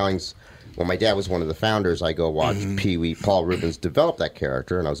because at the Groundlings, when my dad was one of the founders, I go watch Pee Wee. Paul Rubens develop that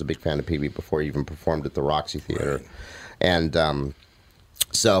character, and I was a big fan of Pee Wee before he even performed at the Roxy Theater. Right. And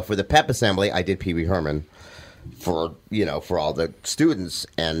so for the pep assembly, I did Pee Wee Herman for all the students,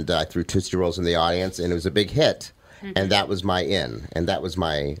 and I threw Tootsie Rolls in the audience, and it was a big hit. And that was my in, and that was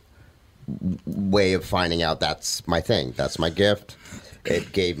my way of finding out that's my thing, that's my gift.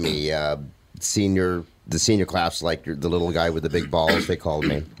 It gave me senior the senior class like the little guy with the big balls. They called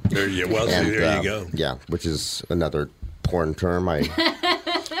me. There you go. Yeah, which is another porn term.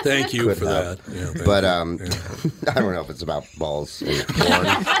 Thank you for that. Yeah, but I don't know if it's about balls and porn.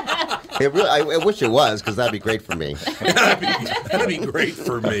 I wish it was, because that'd be great for me. That'd be great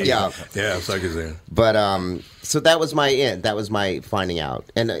for me. Yeah, it's like it's in. But so that was my end. That was my finding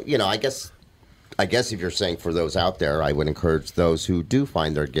out. And I guess if you're saying for those out there, I would encourage those who do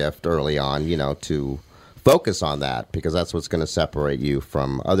find their gift early on, to focus on that, because that's what's going to separate you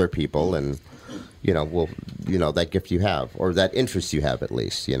from other people, and that gift you have, or that interest you have, at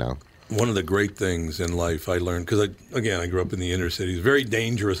least. One of the great things in life I learned, because I grew up in the inner cities, very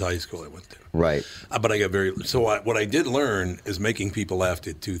dangerous high school I went to. Right. But I got what I did learn is making people laugh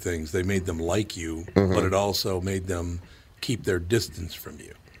did two things. They made them like you, but it also made them keep their distance from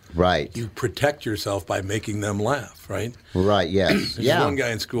you. Right. You protect yourself by making them laugh, right? Right, yes. There's one guy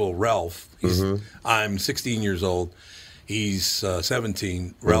in school, Ralph. I'm 16 years old. He's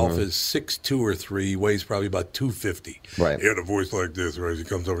 17. Ralph is 6'2" or 3", weighs probably about 250. Right. He had a voice like this, right? He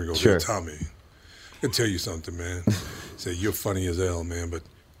comes over and goes, Sure. Hey, Tommy, I can tell you something, man. He said, you're funny as hell, man, but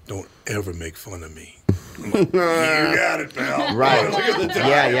don't ever make fun of me. I'm like, you got it, pal. Right. Look at the time.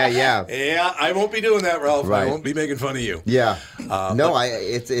 Yeah. Yeah, I won't be doing that, Ralph. Right. I won't be making fun of you. Yeah.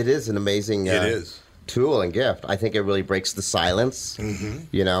 It is an amazing tool and gift. I think it really breaks the silence.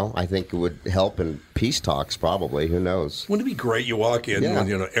 I think it would help in peace talks, probably. Who knows? Wouldn't it be great? You walk in when,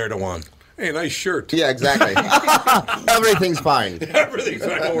 Erdogan. Hey, nice shirt. Yeah, exactly. Everything's fine. Everything's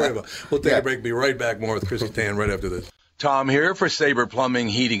fine. Don't worry about it. We'll take a break. Be right back. More with Chrissy Tan right after this. Tom here for Sabre Plumbing,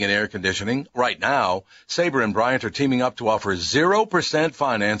 Heating, and Air Conditioning. Right now, Sabre and Bryant are teaming up to offer 0%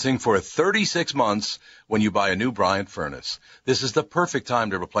 financing for 36 months when you buy a new Bryant furnace. This is the perfect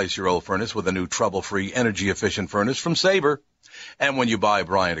time to replace your old furnace with a new trouble-free, energy-efficient furnace from Sabre. And when you buy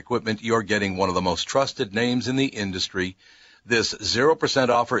Bryant equipment, you're getting one of the most trusted names in the industry. This 0%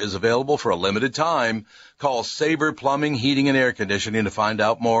 offer is available for a limited time. Call Sabre Plumbing, Heating, and Air Conditioning to find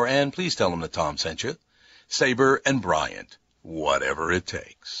out more, and please tell them that Tom sent you. Sabre and Bryant, whatever it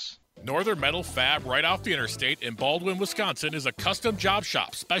takes. Northern Metal Fab, right off the interstate in Baldwin, Wisconsin, is a custom job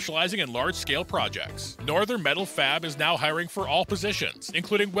shop specializing in large-scale projects. Northern Metal Fab is now hiring for all positions,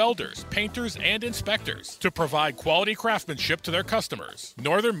 including welders, painters, and inspectors, to provide quality craftsmanship to their customers.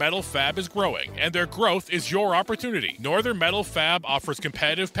 Northern Metal Fab is growing, and their growth is your opportunity. Northern Metal Fab offers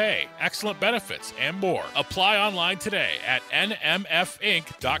competitive pay, excellent benefits, and more. Apply online today at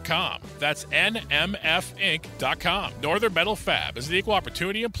nmfinc.com. That's nmfinc.com. Northern Metal Fab is an equal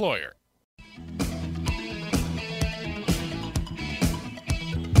opportunity employer.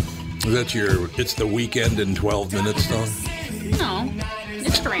 It's the Weekend in 12 minutes song? No,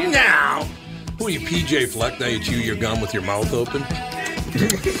 it's Strand. Now! Who are you, PJ Fleck? Now you chew your gum with your mouth open?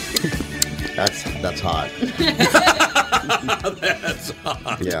 That's hot. That's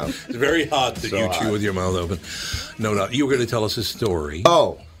hot. Yeah. It's very hot that you chew with your mouth open. No doubt. You were going to tell us a story.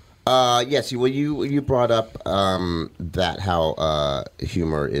 Oh, yes. Well, you brought up that how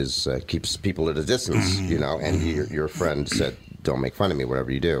humor keeps people at a distance, and your friend said, "Don't make fun of me,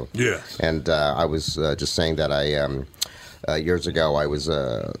 whatever you do." Yes. And I was just saying that years ago I was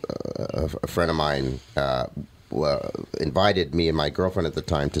a friend of mine invited me and my girlfriend at the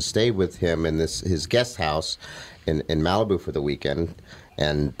time to stay with him in his guest house in Malibu for the weekend.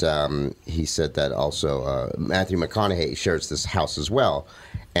 And he said that also Matthew McConaughey shares this house as well.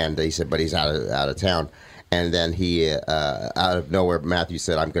 And he said, but he's out of town. And then he, out of nowhere, Matthew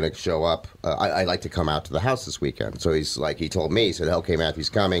said, I'm going to show up. I'd like to come out to the house this weekend. So he told me, he said, okay, Matthew's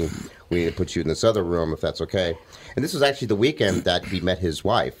coming. We need to put you in this other room if that's okay. And this was actually the weekend that he met his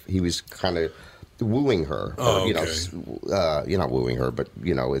wife. He was kind of wooing her. Oh, okay. Not wooing her, but,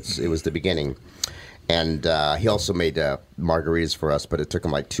 it was the beginning. And he also made margaritas for us, but it took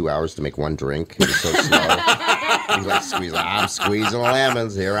him like 2 hours to make one drink. It was so slow. He's like, I'm squeezing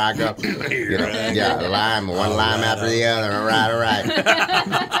lemons. Here I go. Lime, one lime after the other. All right.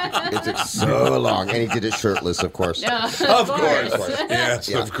 It took so long. And he did it shirtless, of course. Yeah, of course. Yes,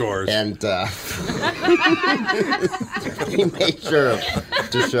 yeah. Of course. And he made sure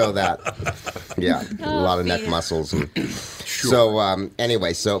to show that. Yeah, a lot of neck muscles. And so,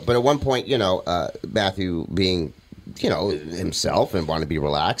 anyway, but at one point, Matthew being, himself and wanted to be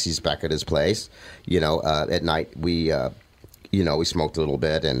relaxed, he's back at his place. At night we smoked a little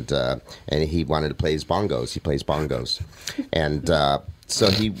bit, and he wanted to play his bongos. He plays bongos, and so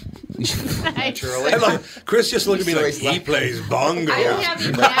he. Naturally, I love Chris. Just look at me like he plays bongos. I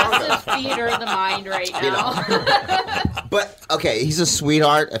have massive theater of the mind right now. But okay, he's a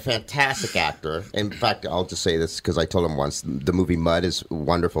sweetheart, a fantastic actor. In fact, I'll just say this because I told him once the movie Mud is a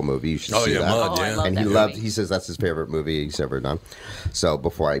wonderful movie. You should see that. Mud, yeah. love And that he loved. movie. He says that's his favorite movie he's ever done. So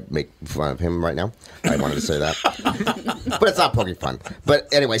before I make fun of him right now, I wanted to say that. But it's not poking fun. But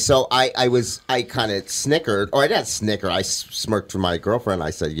anyway, so I kind of snickered, or I didn't snicker. I smirked to my girlfriend.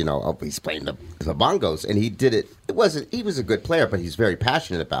 I said, he's playing the bongos, and he did it. He was a good player, but he's very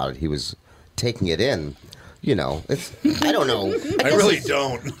passionate about it. He was taking it in. I don't know. I really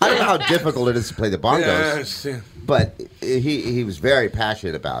don't. I don't know how difficult it is to play the bongos. Yeah. But he was very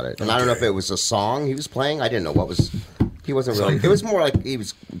passionate about it. And I don't know if it was a song he was playing. I didn't know what was. He wasn't really. It was more like he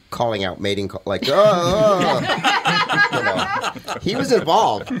was calling out mating, like, He was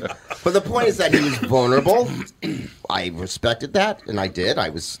involved. But the point is that he was vulnerable. I respected that, and I did.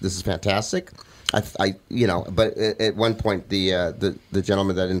 This is fantastic. But at one point, the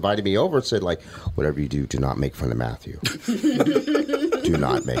gentleman that invited me over said, like, whatever you do not make fun of Matthew. Do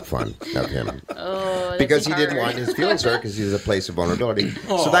not make fun of him. Oh, because he didn't want his feelings hurt because he's a place of vulnerability.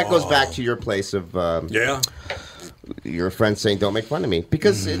 So that goes back to your place of, your friend saying, don't make fun of me.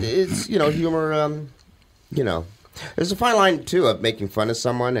 Because it's, humor, there's a fine line, too, of making fun of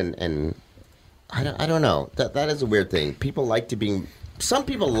someone, and I don't know. That is a weird thing. Some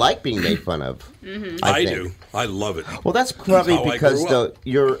people like being made fun of. Mm-hmm. I do. I love it. Well, that's probably That's how I because grew up.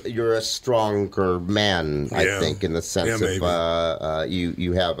 you're a stronger man. I think in the sense of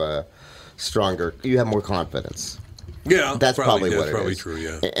you have more confidence. Yeah, that's probably what that's it probably is. true.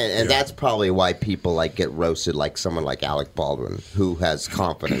 Yeah, and that's probably why people get roasted, like someone like Alec Baldwin, who has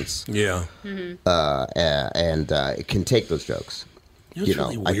confidence. Yeah, and can take those jokes.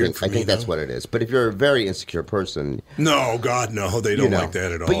 Really weird I think that's what it is. But if you're a very insecure person, no, God, no, they don't like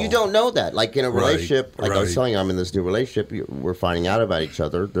that at all. But you don't know that. Like in a relationship, I was right. telling you, I'm in this new relationship. We're finding out about each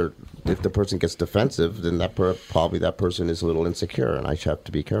other. If the person gets defensive, then probably that person is a little insecure, and I have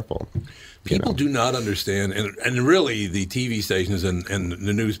to be careful. People do not understand, and really the TV stations and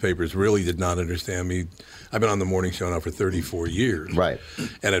the newspapers really did not understand me. I've been on the morning show now for 34 years. Right.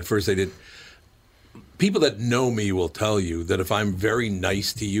 And at first they did. People that know me will tell you that if I'm very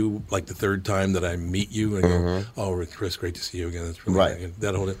nice to you, like the third time that I meet you, and I go, "Oh, Chris, great to see you again." That's really right.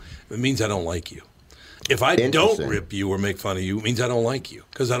 It means I don't like you. If I don't rip you or make fun of you, it means I don't like you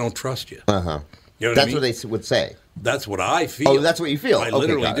because I don't trust you. You know that's what they would say. That's what I feel. Oh, that's what you feel. I Okay,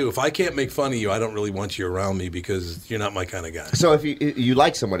 literally got it. do. If I can't make fun of you, I don't really want you around me because you're not my kind of guy. So if you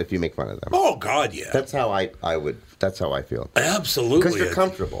like someone, if you make fun of them, oh God, yeah. That's how I would. That's how I feel. Absolutely, because you're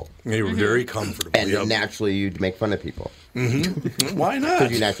comfortable. You're very comfortable, and naturally you'd make fun of people. Why not?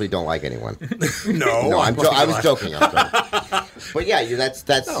 Because you naturally don't like anyone. No, I was joking. But yeah,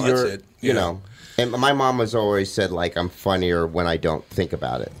 that's your. it. You know, and my mom has always said like I'm funnier when I don't think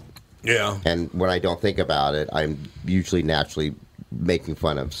about it. Yeah. And when I don't think about it, I'm usually naturally making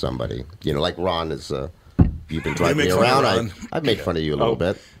fun of somebody. Like Ron is. You've been driving me around. I've made fun of you a little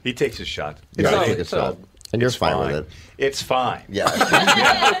bit. He takes his shot. Yeah, I take a shot. And you're fine with it. It's fine. Yeah.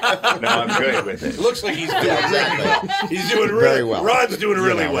 No, I'm good with it. Looks like he's doing exactly. He's doing very well. Rod's doing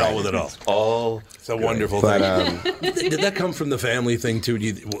really well with it all. All it's a wonderful thing. Did that come from the family thing too?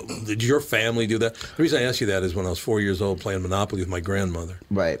 Did your family do that? The reason I ask you that is when I was 4 years old playing Monopoly with my grandmother.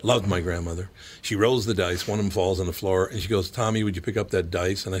 Right. Loved my grandmother. She rolls the dice. One of them falls on the floor, and she goes, "Tommy, would you pick up that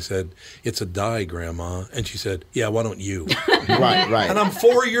dice?" And I said, "It's a die, Grandma." And she said, "Yeah, why don't you?" Right. And I'm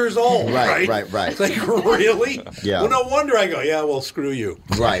 4 years old. Right. It's like, really? Yeah. Well, no wonder I go, "Yeah, well, screw you."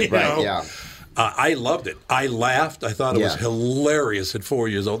 Right. You know? Yeah. I loved it. I laughed. I thought it was hilarious at 4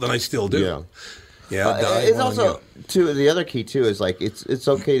 years old, and I still do. Yeah. Yeah, it's also too. The other key too is like it's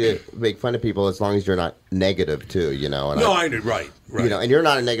okay to make fun of people as long as you're not negative too. And I knew right. And you're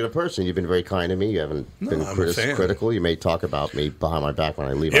not a negative person. You've been very kind to me. You haven't been I'm a fan. critical. You may talk about me behind my back when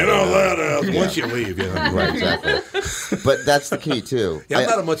I leave. Once you leave, right, exactly. But that's the key too. Yeah, I'm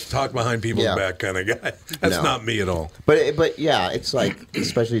not a much talk behind people's back kind of guy. That's not me at all. But yeah, it's like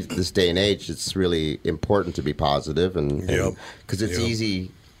especially this day and age, it's really important to be positive and because it's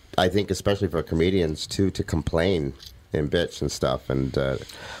easy. I think, especially for comedians, to complain and bitch and stuff, and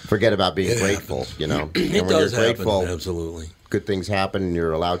forget about being grateful. And when you're grateful, absolutely, good things happen, and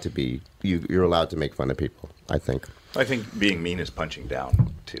you're allowed to be. You're allowed to make fun of people. I think. I think being mean is punching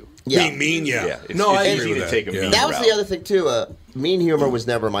down too. Yeah. Being mean, it's I easy agree to with take a mean That was route. the other thing too. Mean humor was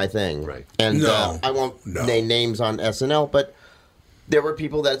never my thing. Right. And I won't name names on SNL, but. There were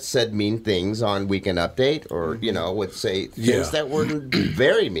people that said mean things on Weekend Update or, would say things that were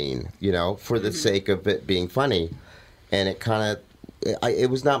very mean, for the sake of it being funny. And it kind of, it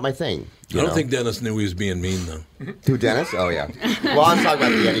was not my thing. I don't think Dennis knew he was being mean, though. Who, Dennis? Oh, yeah. Well, I'm talking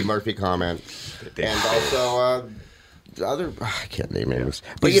about the Eddie Murphy comment. And also, I can't name names,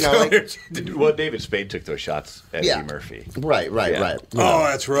 but you know, like, well, David Spade took those shots at Eddie Murphy. Right. Oh,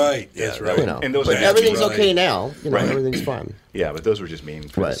 that's right. That's right. You know, and those but everything's okay now. You know, Right. everything's fine. Yeah, but those were just mean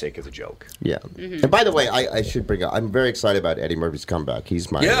for the sake of the joke. Yeah. And by the way, I should bring up, I'm very excited about Eddie Murphy's comeback.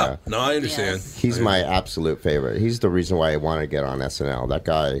 He's my no, I understand. He's my absolute favorite. He's the reason why I want to get on SNL. That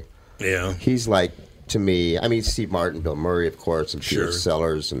guy. Yeah. He's like, to me, I mean, Steve Martin, Bill Murray, of course, and Peter Sure.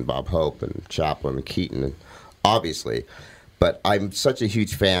 Sellers, and Bob Hope, and Chaplin, and Keaton, and obviously. But I'm such a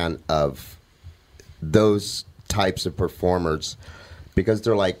huge fan of those types of performers because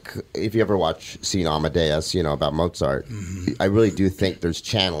they're like, if you ever seen Amadeus, you know, about Mozart, I really do think there's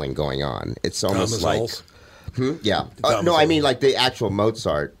channeling going on. It's almost Thomas like... Hulse? Yeah. Thomas No, I mean like the actual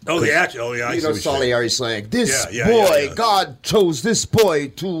Mozart. Oh, the actual. Oh, yeah. I You see know, what you're saying. Salieri's saying, this Yeah, boy, God chose this boy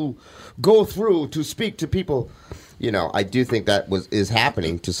to go through, to speak to people. You know, I do think that is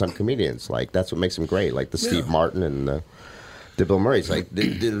happening to some comedians. Like, that's what makes them great. Like the Steve Martin and the Bill Murray's. Like,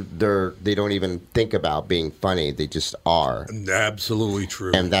 they don't even think about being funny. They just are. Absolutely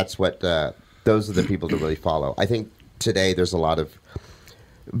true. And that's what, those are the people to really follow. I think today there's a lot of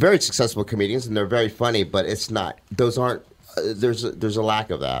very successful comedians, and they're very funny, but it's not, those aren't, there's a lack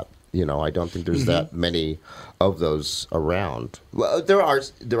of that. You know, I don't think there's that many of those around. Well, there are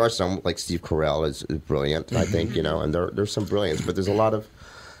some, like Steve Carell is brilliant, I think, you know, and there's some brilliance, but there's a lot of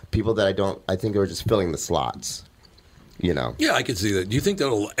people that I think are just filling the slots, you know. Yeah, I could see that. Do you think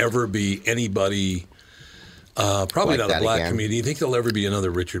there'll ever be anybody, probably Like not a that black again? comedian, do you think there'll ever be another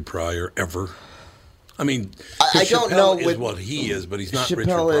Richard Pryor, ever? I mean, I don't know is with- what he is, but he's not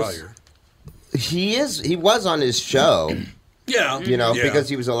Chappelle Richard is- Pryor. He was on his show. Yeah. You know, Yeah. because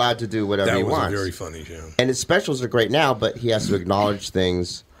he was allowed to do whatever That he was wants. a very funny show. And his specials are great now, but he has to acknowledge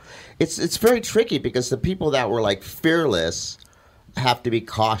things. It's very tricky because the people that were like fearless have to be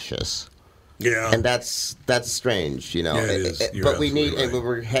cautious. Yeah. And that's strange, you know. Yeah, it is. You're But we need,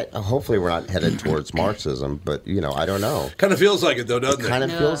 absolutely and hopefully we're not headed towards Marxism, but, you know, I don't know. Kind of feels like it, though, doesn't it? Kind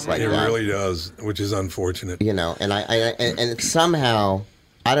of feels like it that. really does, which is unfortunate. You know, and and it's somehow,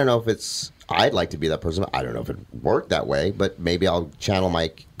 I don't know if it's, I'd like to be that person. I don't know if it worked that way, but maybe I'll channel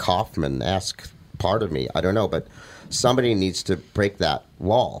my Kaufman-esque part of me. I don't know, but somebody needs to break that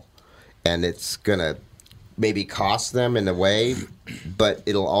wall, and it's gonna maybe cost them in a way, but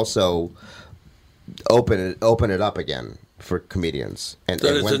it'll also open it up again for comedians. And, So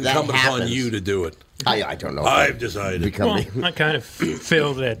and it's when that incumbent upon happens, you to do it. I don't know. if I've I decided. Well, I kind of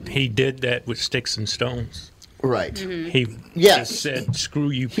feel that he did that with Sticks and Stones. Right. He Yes. just said, "Screw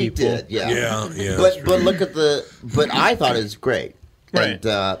you, He people." did, yeah. Yeah. But look at but I thought it was great. Right.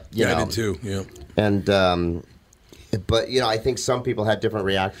 And, you Yeah, know, I did too. Yeah. And but you know, I think some people had different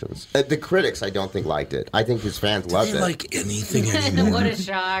reactions. The critics, I don't think liked it. I think his fans loved They it. like anything anymore. What a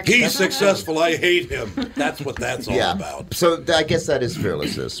shock. He's successful. I hate him. That's what that's all yeah. about. So I guess that is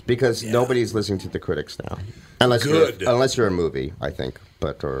fearlessness because nobody's listening to the critics now, unless Good. you're a movie, I think.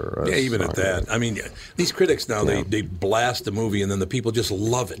 But or Yeah, even at that. I mean, these critics now, they blast the movie, and then the people just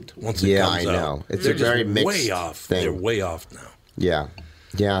love it once it Yeah, comes I out. know. It's They're a very just mixed way off. thing. They're way off now. Yeah.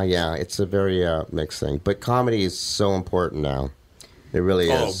 It's a very mixed thing. But comedy is so important now. It really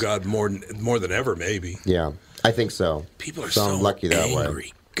is. Oh, God, more than ever, maybe. Yeah, I think so. People are so I'm so lucky that angry.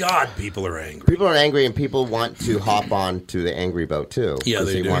 way. God, people are angry. People are angry, and people want to hop on to the angry boat too. Yeah, 'cause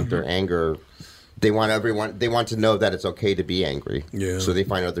they they do. want their anger. They want everyone. They want to know that it's okay to be angry. Yeah. So they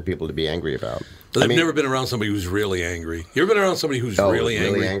find other people to be angry about. I've never been around somebody who's really angry. You ever been around somebody who's really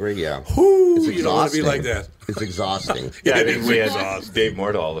angry? Yeah. Whoo, It's you don't want to be exhausting. like that. It's exhausting. Yeah, I It think is we had exhausting. Dave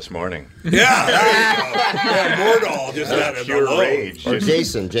Mordahl this morning. Yeah, there you go. Yeah, Mordahl just had a Pure low. rage. Or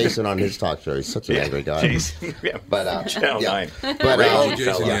Jason on his talk show. He's such an angry guy. Jason, yeah. But Channel yeah. 9. But Oh,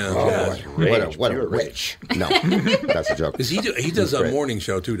 Jason, yeah. yeah. Oh, Yeah. boy. What a Pure rich. No, that's a joke. He does He's a great. morning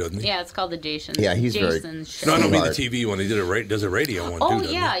show too, doesn't he? Yeah, it's called the Jason. Yeah, he's very- Jason's show. No, I don't mean the Smart. TV one. He does a radio one Oh too.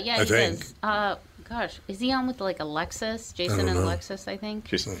 doesn't yeah, he? yeah, I he think. does. Gosh, is he on with like Alexis? Jason don't and know. Alexis, I think.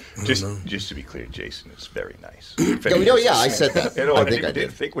 Just to be clear, Jason is very nice. Yeah, I said that. You know, I I think I did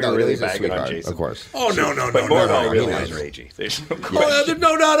did. think we No, were really he's a bagging on sweetheart, Jason. of course. Oh no, But Mordahl really no. is ragey. There's no Oh, question. yeah, there's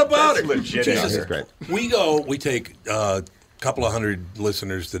no doubt about That's it. legit. Jesus. He's great. We take a couple of hundred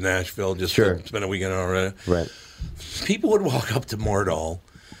listeners to Nashville just to spend a weekend already. Right. People would walk up to Mordahl,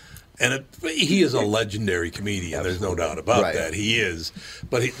 and he is a legendary comedian. There's no doubt about Right. that. He is.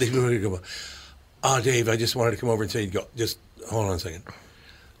 But they would go, Dave, I just wanted to come over and say, just hold on a second.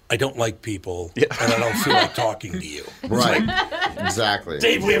 I don't like people, and I don't feel like talking to you. Right. Exactly.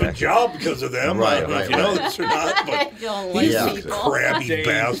 Dave, we have a job because of them. I don't know if you know this or not, but I don't like he's a people. crabby Dave.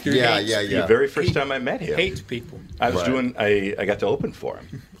 bastard. The very first time I met him, Hates people. I was I got to open for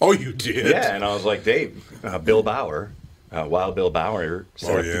him. Oh, you did? Yeah, and I was like, Dave, Bill Bauer Wild Bill Bauer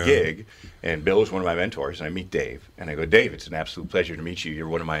set up the gig, and Bill was one of my mentors. And I meet Dave, and I go, Dave, it's an absolute pleasure to meet you. You're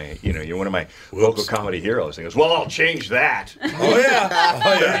one of my, local comedy heroes. And he goes, well, I'll change that. Oh yeah.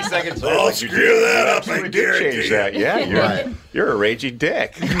 30 seconds later, I'll screw that up. I did change that. Yeah, you're a raging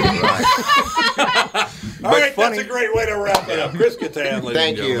dick. All right, that's a great way to wrap it up. Chris Kattan, ladies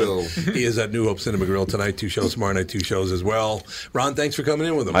Thank and gentlemen. He is at New Hope Cinema Grill tonight. 2 shows tomorrow night, 2 shows as well. Ron, thanks for coming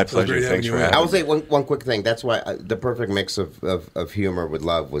in with us. My pleasure. Great Thanks having for you in. having I will say one quick thing. That's why the perfect mix of humor with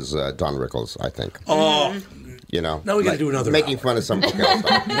love was Don Rickles, I think. Oh. Now we got to do another making hour. fun of some. Okay,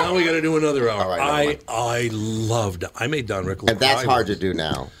 now we got to do another hour. All right, I made Don Rickles and that's cry hard once. to do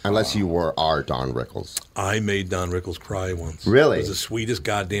now, unless you are Don Rickles. I made Don Rickles cry once. Really? It was the sweetest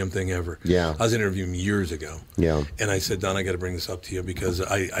goddamn thing ever. Yeah. I was interviewing him years ago. Yeah. And I said, Don, I got to bring this up to you because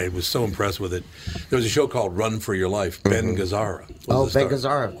I was so impressed with it. There was a show called Run for Your Life. Ben Gazzara. Ben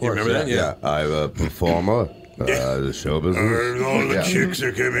Gazzara, of course. You remember that? Yeah. I'm a performer. The show business. All the chicks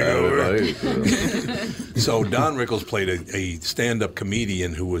are coming over. So Don Rickles played a stand-up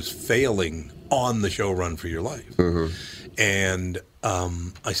comedian who was failing on the show Run for Your Life. And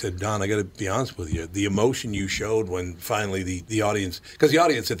I said, Don, I got to be honest with you. The emotion you showed when finally the audience, because the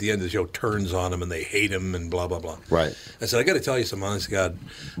audience at the end of the show turns on him and they hate him and blah, blah, blah. Right. I said, I got to tell you some honest to God,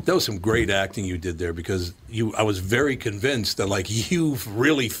 that was some great acting you did there because I was very convinced that you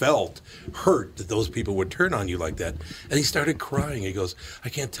really felt hurt that those people would turn on you like that. And he started crying. He goes, I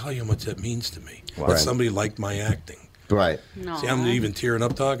can't tell you how much that means to me. Wow. That somebody liked my acting. Right. No. See, I'm even tearing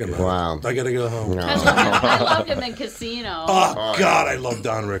up talking about Wow. it. I got to go home. No. I loved him in Casino. Oh, God, I love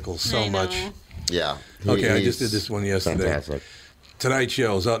Don Rickles so much. Yeah. Okay, I just did this one yesterday. Fantastic. Tonight's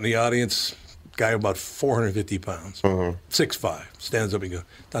show's out in the audience. Guy about 450 pounds, 6'5", stands up and goes,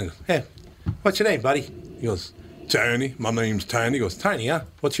 Don goes, hey, what's your name, buddy? He goes, Tiny. My name's Tiny. He goes, Tiny, huh?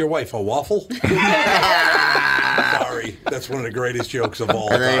 What's your wife, a waffle? Sorry, that's one of the greatest jokes of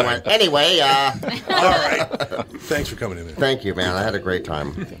all And then he time. went, anyway, All right. Thanks for coming in. Thank you, man. I had a great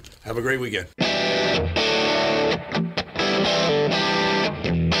time. Have a great weekend.